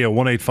good idea.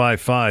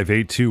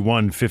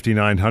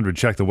 1-855-821-5900.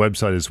 Check the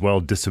website as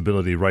well,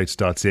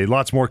 disabilityrights.ca.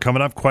 Lots more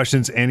coming up.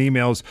 Questions and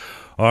emails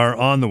are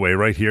on the way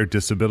right here.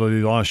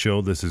 Disability Law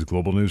Show. This is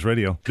Global News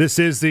Radio. This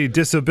is the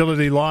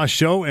Disability Law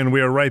Show, and we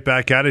are right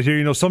back at it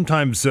here.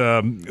 Sometimes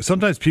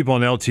people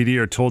on LTD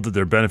are told that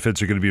their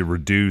benefits are going to be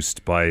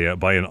reduced by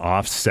an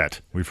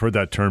offset. We've heard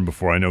that term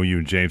before. I know you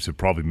and James have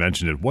probably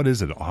mentioned it. What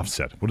is an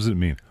offset? What does it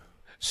mean?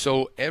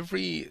 So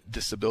every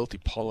disability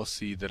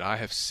policy that I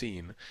have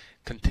seen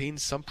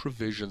contains some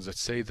provisions that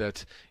say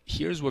that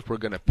here's what we're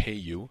going to pay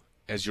you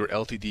as your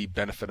LTD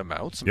benefit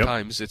amount.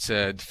 Sometimes it's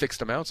a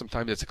fixed amount,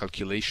 sometimes it's a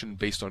calculation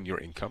based on your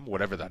income,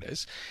 whatever that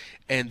is.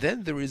 And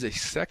then there is a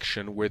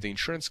section where the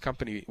insurance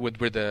company,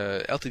 where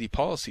the LTD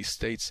policy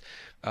states,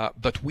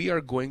 but we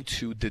are going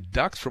to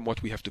deduct from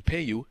what we have to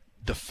pay you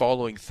the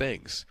following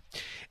things.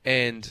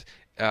 And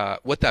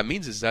what that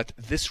means is that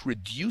this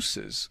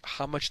reduces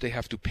how much they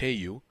have to pay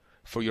you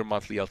for your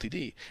monthly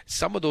LTD.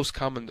 Some of those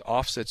common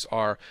offsets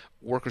are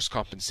workers'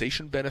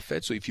 compensation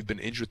benefits. So if you've been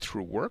injured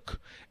through work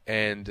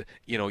and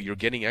you're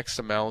getting X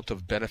amount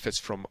of benefits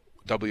from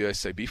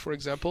WSIB, for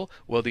example,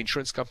 well, the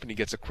insurance company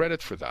gets a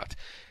credit for that.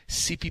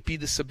 CPP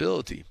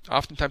disability.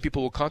 Oftentimes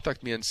people will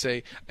contact me and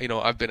say,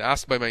 I've been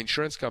asked by my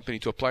insurance company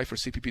to apply for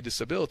CPP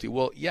disability.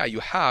 Well, yeah,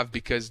 you have,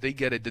 because they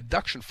get a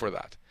deduction for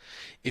that.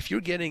 If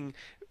you're getting,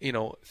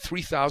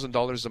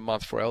 $3,000 a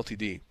month for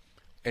LTD,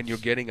 and you're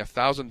getting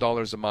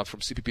 $1,000 a month from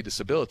CPP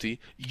disability,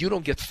 you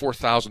don't get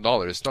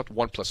 $4,000. It's not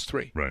 1 plus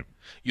 3. Right.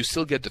 You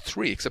still get the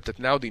 3, except that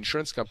now the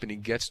insurance company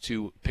gets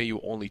to pay you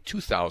only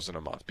 $2,000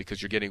 a month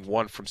because you're getting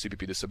 1 from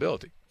CPP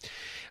disability.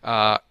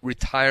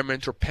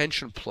 Retirement or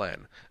pension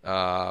plan,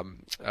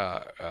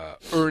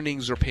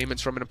 earnings or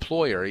payments from an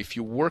employer. If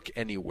you work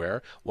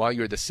anywhere while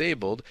you're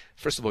disabled,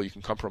 first of all, you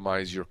can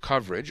compromise your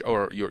coverage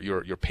or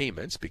your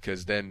payments,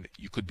 because then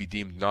you could be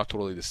deemed not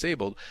totally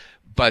disabled.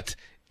 But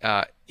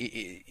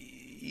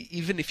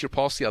even if your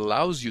policy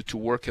allows you to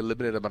work a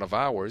limited amount of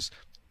hours,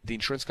 the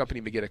insurance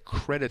company may get a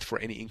credit for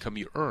any income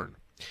you earn.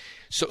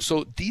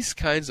 So these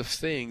kinds of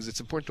things, it's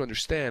important to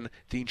understand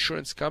the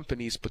insurance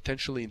company is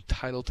potentially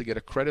entitled to get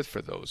a credit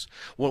for those.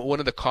 One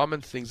of the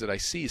common things that I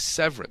see is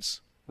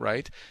severance,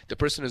 right? The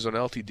person is on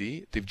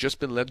LTD, they've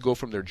just been let go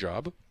from their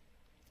job,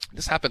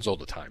 This happens all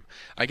the time.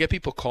 I get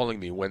people calling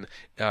me when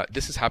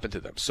this has happened to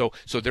them. So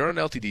they're on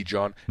LTD,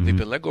 John. They've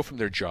been let go from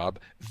their job.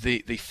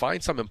 They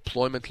find some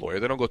employment lawyer.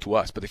 They don't go to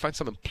us, but they find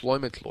some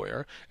employment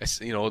lawyer,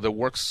 that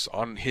works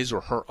on his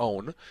or her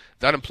own.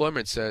 That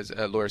employment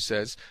lawyer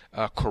says,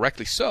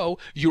 correctly so,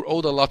 you're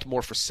owed a lot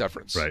more for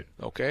severance. Right.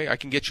 Okay, I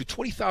can get you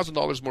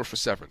 $20,000 more for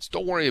severance.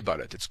 Don't worry about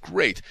it. It's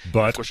great.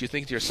 But of course, you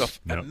think to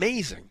yourself,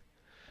 amazing.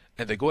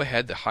 And they go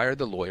ahead. They hire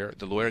the lawyer.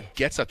 The lawyer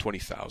gets that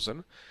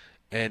 $20,000.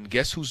 And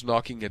guess who's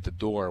knocking at the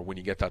door when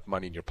you get that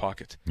money in your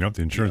pocket? Yep,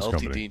 the insurance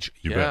company.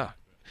 Yeah.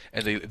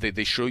 And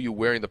they show you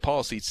where in the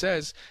policy it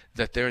says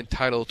that they're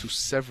entitled to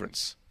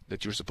severance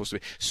that you're supposed to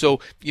be. So,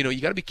 you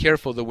got to be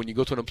careful that when you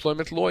go to an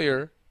employment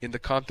lawyer in the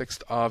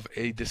context of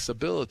a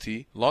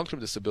disability, long-term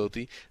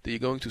disability, that you're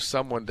going to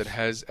someone that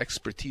has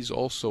expertise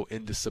also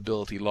in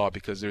disability law,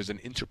 because there's an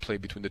interplay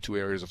between the two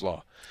areas of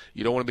law.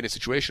 You don't want to be in a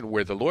situation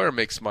where the lawyer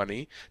makes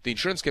money, the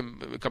insurance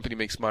company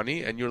makes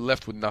money, and you're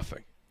left with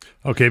nothing.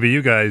 Okay, but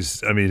you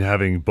guys,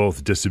 having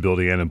both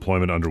disability and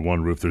employment under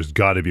one roof, there's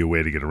got to be a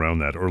way to get around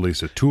that, or at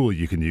least a tool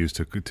you can use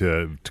to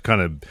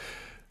kind of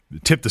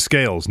tip the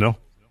scales, no?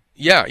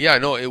 Yeah,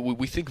 no,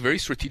 we think very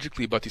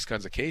strategically about these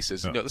kinds of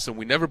cases. Listen,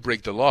 we never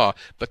break the law,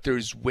 but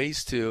there's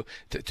ways to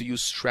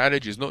use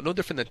strategies, no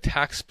different than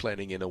tax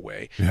planning in a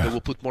way, that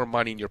will put more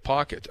money in your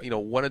pocket.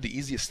 One of the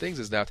easiest things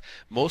is that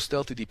most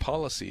LTD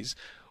policies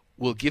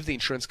will give the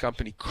insurance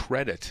company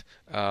credit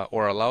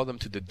or allow them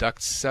to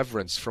deduct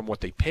severance from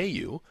what they pay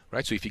you,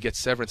 right? So if you get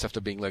severance after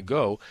being let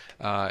go,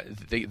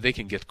 they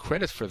can get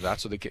credit for that,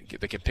 so they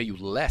can pay you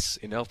less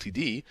in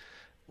LTD,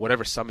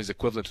 whatever sum is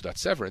equivalent to that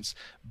severance.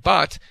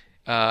 But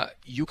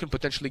you can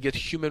potentially get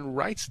human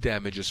rights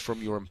damages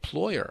from your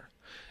employer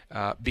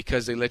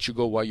because they let you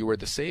go while you were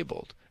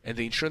disabled. And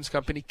the insurance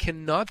company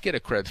cannot get a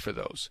credit for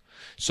those.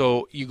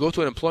 So you go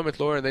to an employment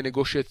lawyer and they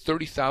negotiate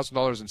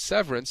 $30,000 in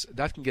severance.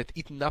 That can get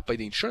eaten up by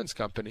the insurance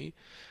company.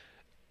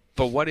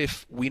 But what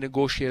if we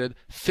negotiated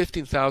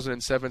 $15,000 in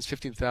severance,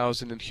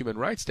 $15,000 in human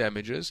rights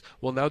damages?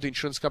 Well, now the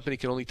insurance company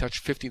can only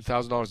touch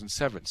 $15,000 in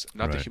severance,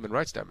 not the human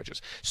rights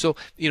damages. So,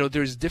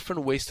 there's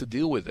different ways to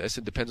deal with this.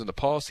 It depends on the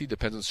policy,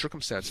 depends on the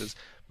circumstances.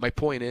 My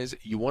point is,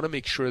 you want to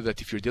make sure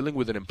that if you're dealing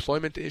with an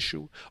employment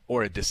issue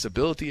or a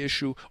disability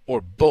issue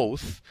or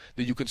both,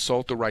 that you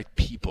consult the right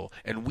people.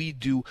 And we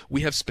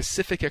have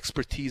specific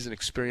expertise and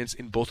experience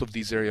in both of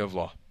these areas of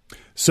law.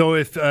 So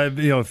if,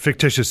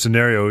 fictitious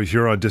scenario, if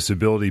you're on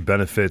disability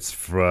benefits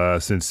for,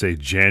 since, say,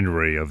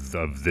 January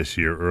of this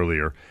year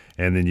earlier,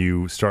 and then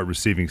you start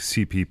receiving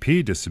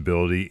CPP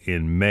disability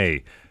in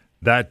May,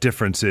 that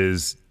difference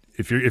is,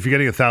 if you're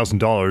getting $1,000 and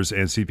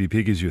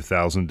CPP gives you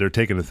 $1,000, they're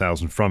taking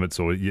 $1,000 from it,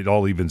 so it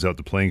all evens out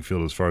the playing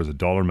field as far as the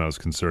dollar amount is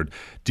concerned.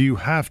 Do you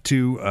have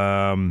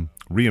to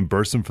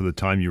reimburse them for the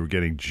time you were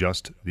getting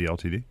just the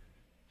LTD?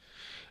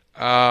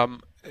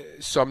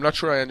 So I'm not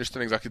sure I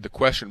understand exactly the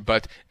question,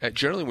 but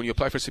generally when you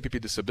apply for CPP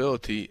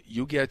disability,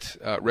 you get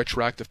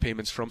retroactive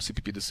payments from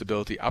CPP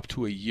disability up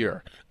to a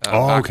year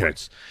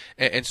backwards.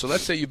 Okay. And so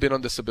let's say you've been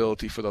on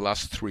disability for the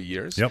last 3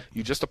 years. Yep.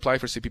 You just applied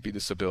for CPP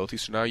disability,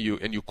 so now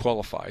you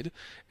qualified,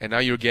 and now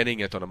you're getting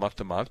it on a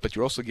month-to-month, but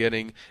you're also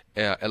getting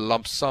a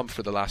lump sum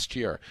for the last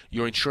year.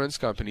 Your insurance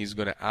company is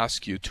going to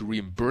ask you to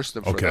reimburse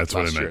them for that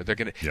last year. They're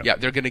going to,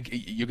 you're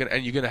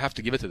going to have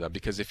to give it to them,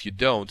 because if you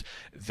don't,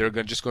 they're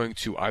just going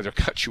to either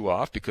cut you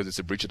off because it's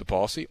a breach of the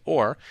policy,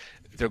 or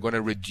they're going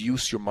to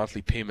reduce your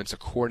monthly payments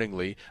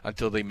accordingly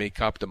until they make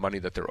up the money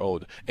that they're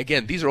owed.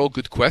 Again, these are all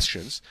good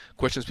questions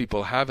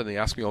people have, and they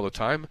ask me all the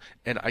time.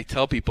 And I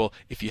tell people,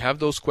 if you have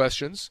those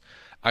questions,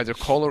 either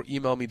call or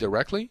email me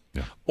directly,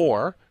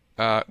 or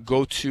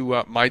go to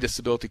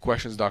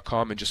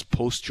mydisabilityquestions.com and just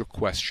post your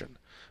question.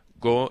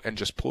 Go and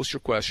just post your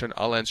question.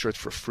 I'll answer it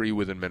for free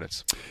within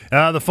minutes.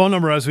 The phone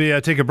number as we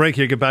take a break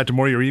here, get back to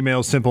more of your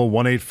emails, simple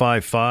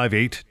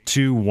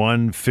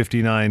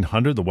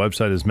 1-855-821-5900. The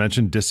website is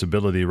mentioned,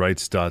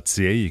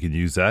 disabilityrights.ca. You can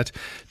use that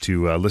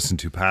to listen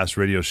to past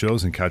radio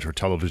shows and catch our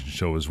television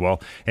show as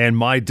well. And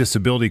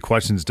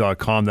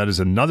mydisabilityquestions.com. That is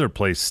another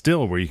place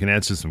still where you can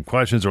answer some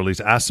questions, or at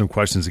least ask some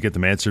questions and get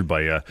them answered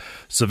by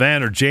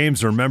Sivan or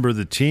James or a member of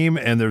the team.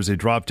 And there's a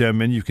drop-down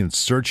menu. You can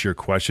search your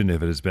question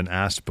if it has been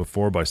asked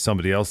before by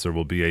somebody else. There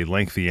will be a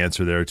lengthy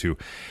answer there to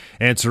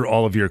answer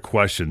all of your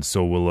questions.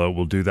 So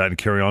we'll do that and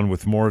carry on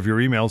with more of your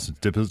emails.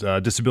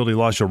 Disability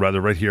Law Show,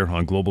 right here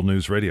on Global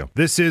News Radio.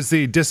 This is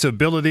the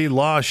Disability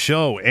Law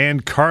Show.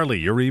 And Carly,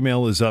 your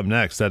email is up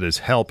next. That is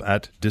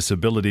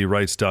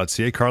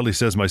help@disabilityrights.ca. Carly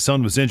says, my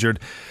son was injured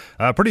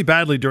pretty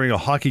badly during a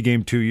hockey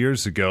game 2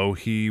 years ago.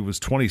 He was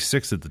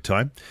 26 at the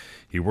time.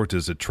 He worked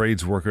as a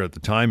trades worker at the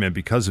time, and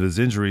because of his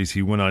injuries,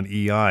 he went on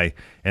EI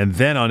and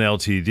then on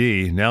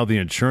LTD. Now the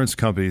insurance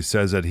company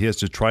says that he has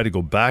to try to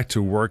go back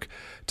to work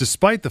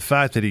despite the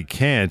fact that he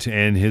can't,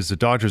 and his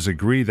doctors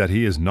agree that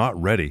he is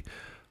not ready.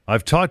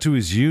 I've talked to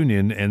his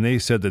union, and they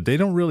said that they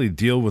don't really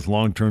deal with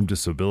long-term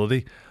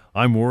disability.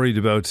 I'm worried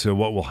about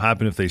what will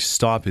happen if they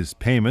stop his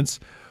payments.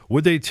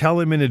 Would they tell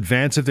him in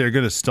advance if they're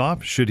going to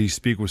stop? Should he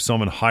speak with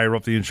someone higher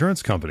up the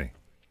insurance company?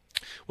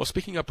 Well,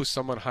 speaking up with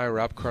someone higher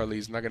up, Carly,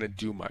 is not going to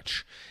do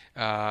much.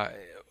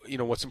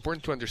 what's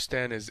important to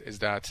understand is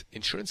that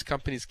insurance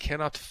companies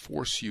cannot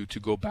force you to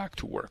go back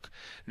to work.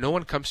 No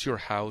one comes to your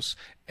house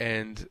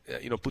and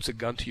puts a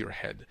gun to your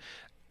head.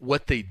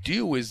 What they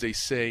do is they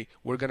say,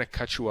 we're going to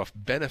cut you off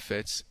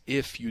benefits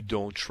if you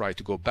don't try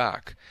to go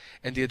back.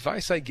 And the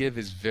advice I give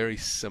is very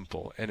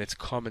simple, and it's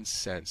common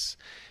sense.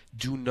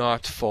 Do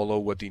not follow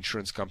what the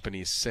insurance company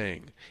is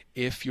saying.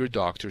 If your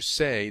doctors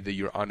say that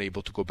you're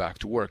unable to go back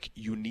to work,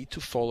 you need to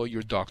follow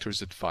your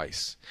doctor's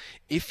advice.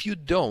 If you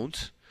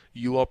don't,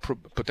 you are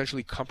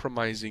potentially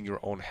compromising your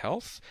own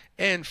health,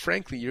 and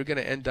frankly, you're going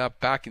to end up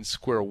back in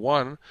square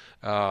one,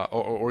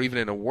 or even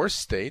in a worse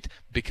state,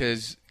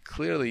 because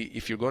clearly,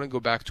 if you're going to go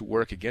back to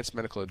work against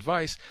medical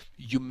advice,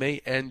 you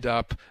may end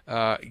up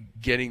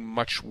getting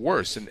much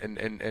worse,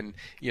 and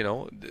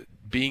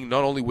being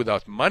not only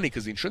without money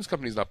because the insurance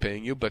company is not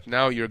paying you, but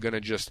now you're going to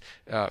just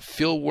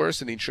feel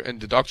worse, and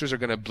the doctors are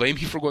going to blame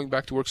you for going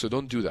back to work. So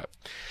don't do that.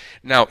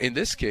 Now, in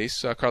this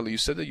case, Carly, you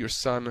said that your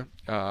son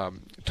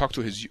talked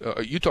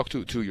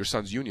to your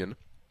son's union,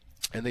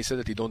 and they said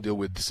that they don't deal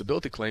with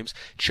disability claims.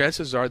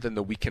 Chances are then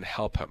that we can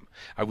help him.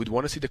 I would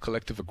want to see the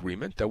collective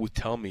agreement that would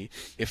tell me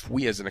if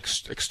we as an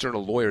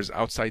external lawyers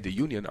outside the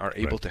union are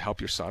able to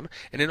help your son.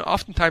 And then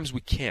oftentimes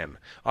we can.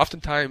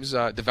 Oftentimes,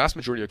 the vast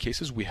majority of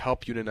cases, we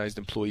help unionized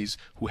employees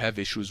who have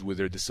issues with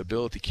their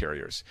disability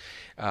carriers.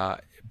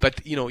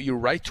 But you're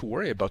right to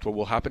worry about what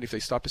will happen if they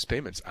stop his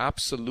payments.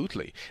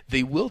 Absolutely.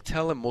 They will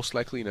tell him most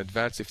likely in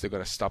advance if they're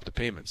going to stop the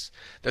payments.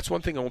 That's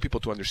one thing I want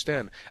people to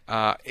understand.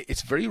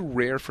 It's very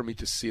rare for me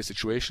to see a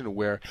situation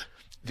where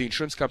the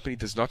insurance company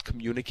does not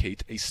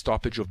communicate a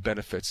stoppage of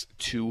benefits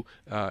to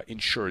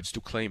insureds, to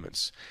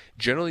claimants.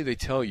 Generally, they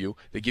tell you,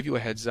 they give you a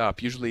heads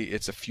up. Usually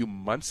it's a few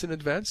months in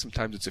advance.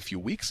 Sometimes it's a few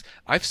weeks.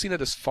 I've seen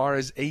it as far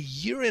as a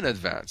year in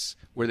advance,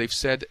 where they've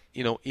said,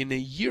 in a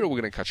year we're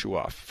going to cut you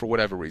off for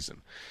whatever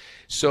reason.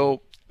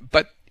 So,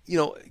 but,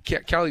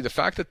 Carly, the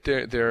fact that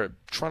they're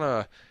trying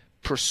to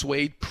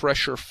persuade,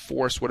 pressure,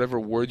 force, whatever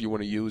word you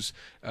want to use,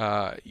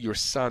 your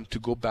son to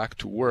go back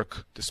to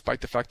work,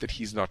 despite the fact that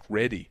he's not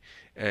ready,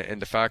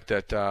 and the fact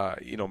that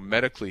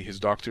medically his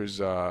doctors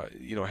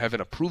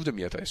haven't approved him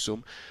yet, I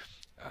assume,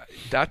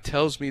 that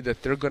tells me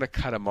that they're going to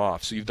cut him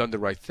off. So you've done the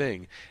right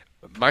thing.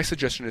 My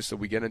suggestion is that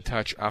we get in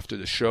touch after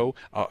the show.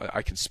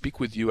 I can speak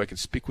with you. I can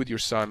speak with your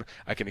son.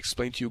 I can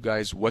explain to you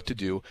guys what to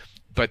do.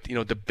 But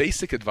the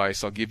basic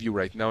advice I'll give you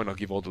right now, and I'll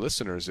give all the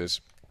listeners, is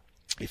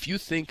if you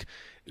think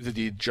that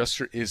the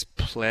adjuster is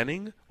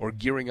planning or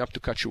gearing up to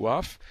cut you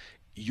off,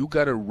 you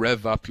got to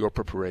rev up your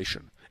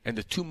preparation. And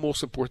the two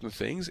most important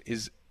things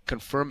is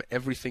confirm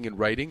everything in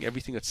writing,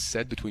 everything that's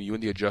said between you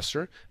and the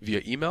adjuster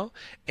via email,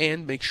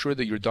 and make sure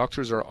that your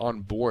doctors are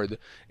on board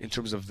in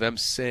terms of them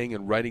saying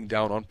and writing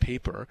down on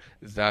paper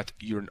that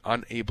you're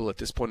unable at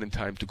this point in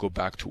time to go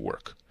back to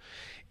work.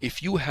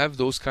 If you have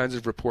those kinds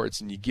of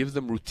reports and you give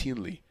them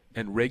routinely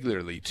and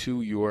regularly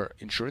to your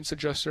insurance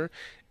adjuster,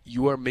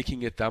 you are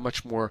making it that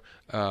much more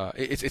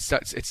it's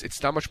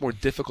that much more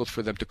difficult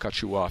for them to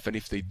cut you off. And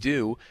if they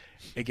do,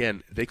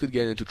 again, they could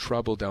get into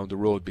trouble down the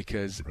road,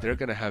 because they're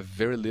going to have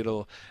very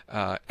little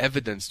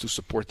evidence to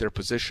support their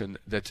position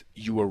that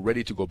you are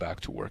ready to go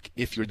back to work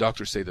if your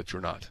doctors say that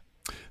you're not.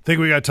 I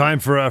think we got time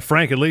for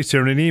Frank, at least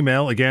here in an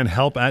email. Again,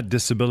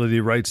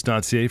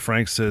 help@disabilityrights.ca.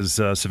 Frank says,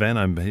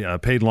 Savannah, I'm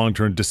paid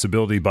long-term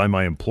disability by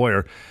my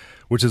employer,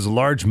 which is a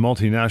large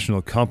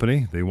multinational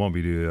company. They want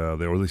me to,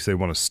 or at least they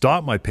want to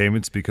stop my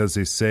payments because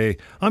they say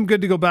I'm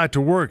good to go back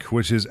to work,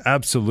 which is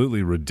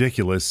absolutely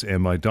ridiculous.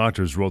 And my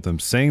doctors wrote them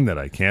saying that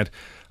I can't.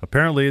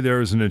 Apparently,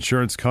 there is an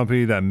insurance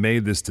company that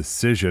made this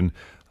decision.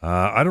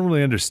 I don't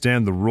really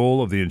understand the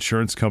role of the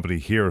insurance company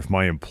here if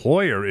my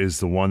employer is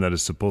the one that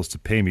is supposed to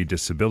pay me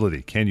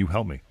disability. Can you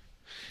help me?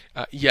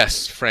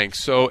 Yes, Frank.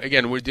 So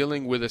again, we're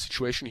dealing with a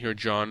situation here,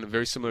 John,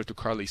 very similar to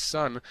Carly's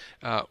son,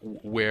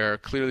 where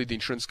clearly the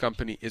insurance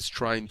company is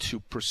trying to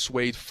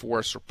persuade,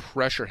 force, or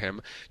pressure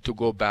him to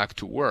go back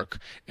to work.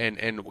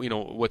 And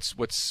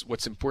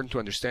what's important to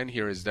understand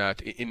here is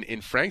that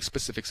in Frank's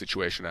specific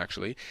situation,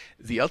 actually,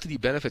 the LTD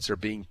benefits are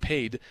being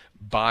paid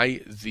by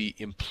the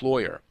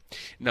employer.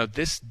 Now,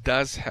 this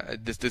does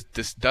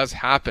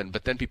happen,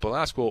 but then people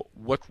ask, well,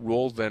 what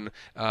role then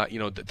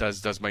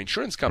does my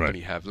insurance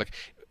company have? Like,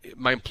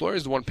 my employer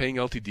is the one paying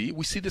LTD.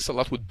 We see this a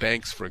lot with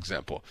banks, for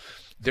example.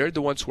 They're the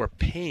ones who are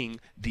paying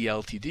the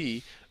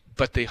LTD,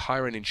 but they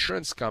hire an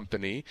insurance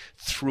company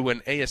through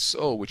an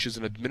ASO, which is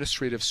an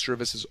administrative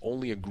services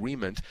only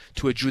agreement,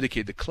 to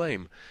adjudicate the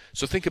claim.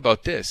 So think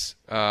about this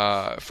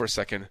for a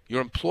second.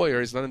 Your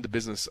employer is not in the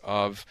business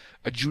of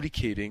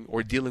adjudicating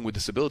or dealing with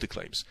disability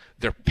claims.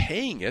 They're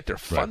paying it, they're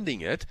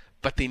funding it,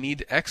 but they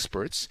need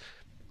experts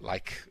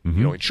like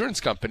insurance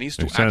companies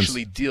to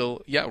actually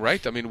deal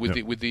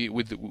with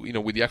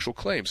the actual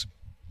claims.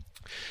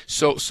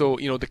 So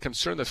the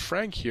concern that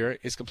Frank here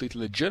is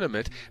completely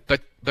legitimate,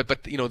 but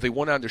they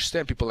want to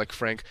understand, people like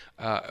Frank,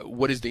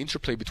 what is the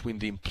interplay between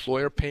the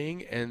employer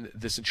paying and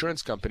this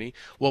insurance company.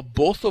 Well,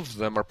 both of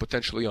them are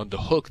potentially on the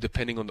hook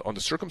depending on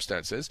the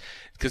circumstances,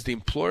 because the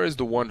employer is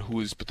the one who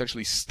is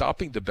potentially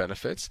stopping the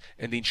benefits,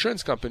 and the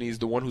insurance company is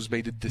the one who's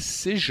made the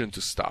decision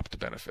to stop the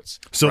benefits.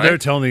 So right? They're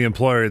telling the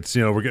employer, it's,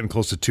 we're getting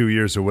close to 2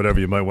 years or whatever,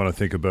 you might want to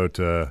think about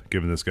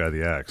giving this guy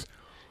the axe.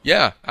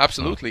 Yeah,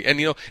 absolutely.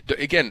 And,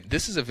 again,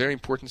 this is a very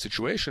important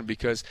situation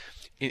because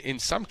in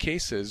some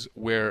cases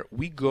where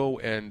we go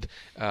and,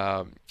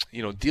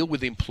 deal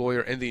with the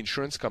employer and the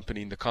insurance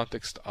company in the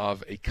context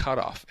of a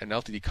cutoff, an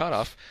LTD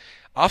cutoff,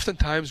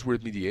 oftentimes we're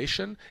at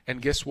mediation,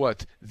 and guess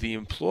what? The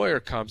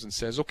employer comes and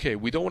says, okay,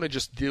 we don't want to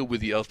just deal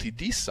with the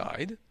LTD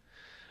side.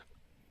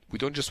 We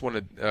don't just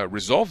want to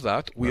resolve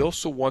that. We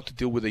also want to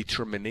deal with a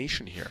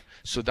termination here.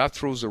 So that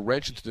throws a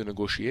wrench into the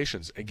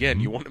negotiations. Again,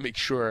 you want to make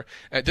sure.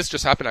 This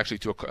just happened actually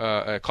to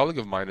a colleague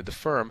of mine at the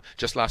firm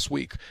just last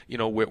week.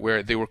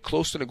 Where they were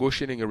close to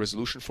negotiating a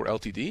resolution for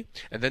LTD,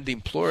 and then the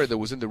employer that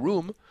was in the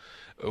room,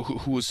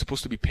 who was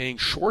supposed to be paying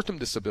short-term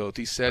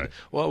disability, said, right,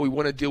 well, we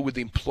want to deal with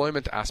the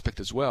employment aspect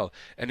as well.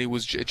 And it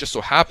just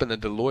so happened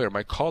that the lawyer,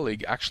 my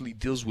colleague, actually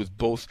deals with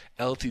both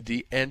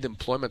LTD and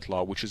employment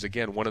law, which is,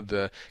 again, one of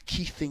the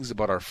key things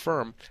about our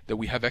firm, that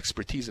we have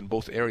expertise in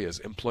both areas,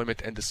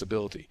 employment and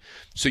disability.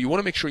 So you want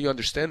to make sure you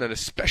understand that,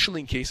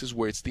 especially in cases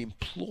where it's the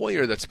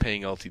employer that's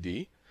paying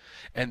LTD,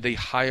 and they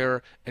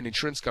hire an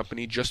insurance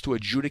company just to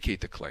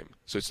adjudicate the claim.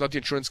 So it's not the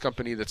insurance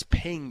company that's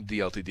paying the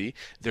LTD.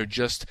 They're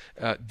just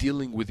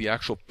dealing with the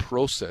actual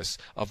process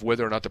of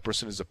whether or not the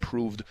person is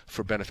approved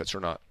for benefits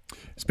or not.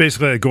 It's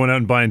basically like going out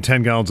and buying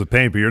 10 gallons of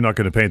paint, but you're not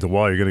going to paint the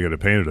wall. You're going to get a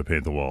painter to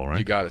paint the wall, right?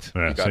 You got it.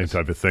 Yeah, same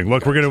type of thing.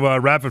 Look, we're going to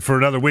wrap it for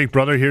another week,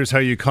 brother. Here's how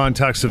you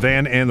contact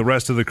Sivan and the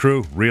rest of the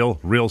crew.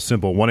 Real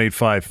simple.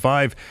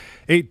 1-855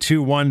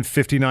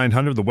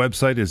 821-5900. The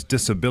website is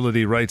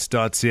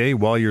disabilityrights.ca.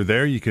 While you're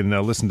there, you can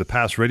listen to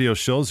past radio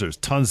shows. There's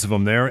tons of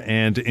them there.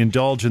 And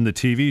indulge in the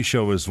TV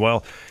show as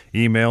well.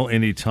 Email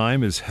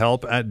anytime is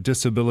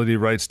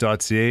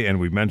help@disabilityrights.ca. And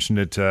we mentioned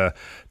it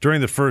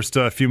during the first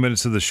few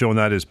minutes of the show, and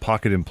that is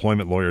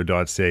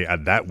pocketemploymentlawyer.ca.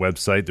 At that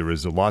website, there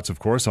is lots, of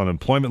course, on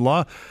employment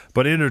law.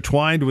 But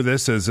intertwined with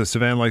this, as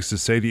Sivan likes to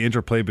say, the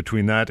interplay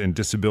between that and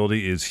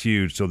disability is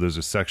huge. So there's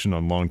a section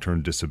on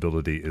long-term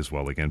disability as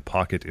well. Again,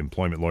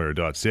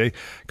 pocketemploymentlawyer.ca.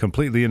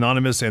 Completely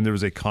anonymous, and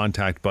there's a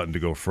contact button to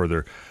go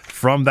further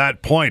from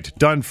that point.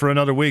 Done for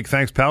another week.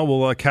 Thanks, pal.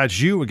 We'll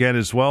catch you again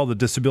as well, the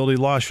Disability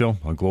Law Show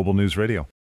on Global News Radio.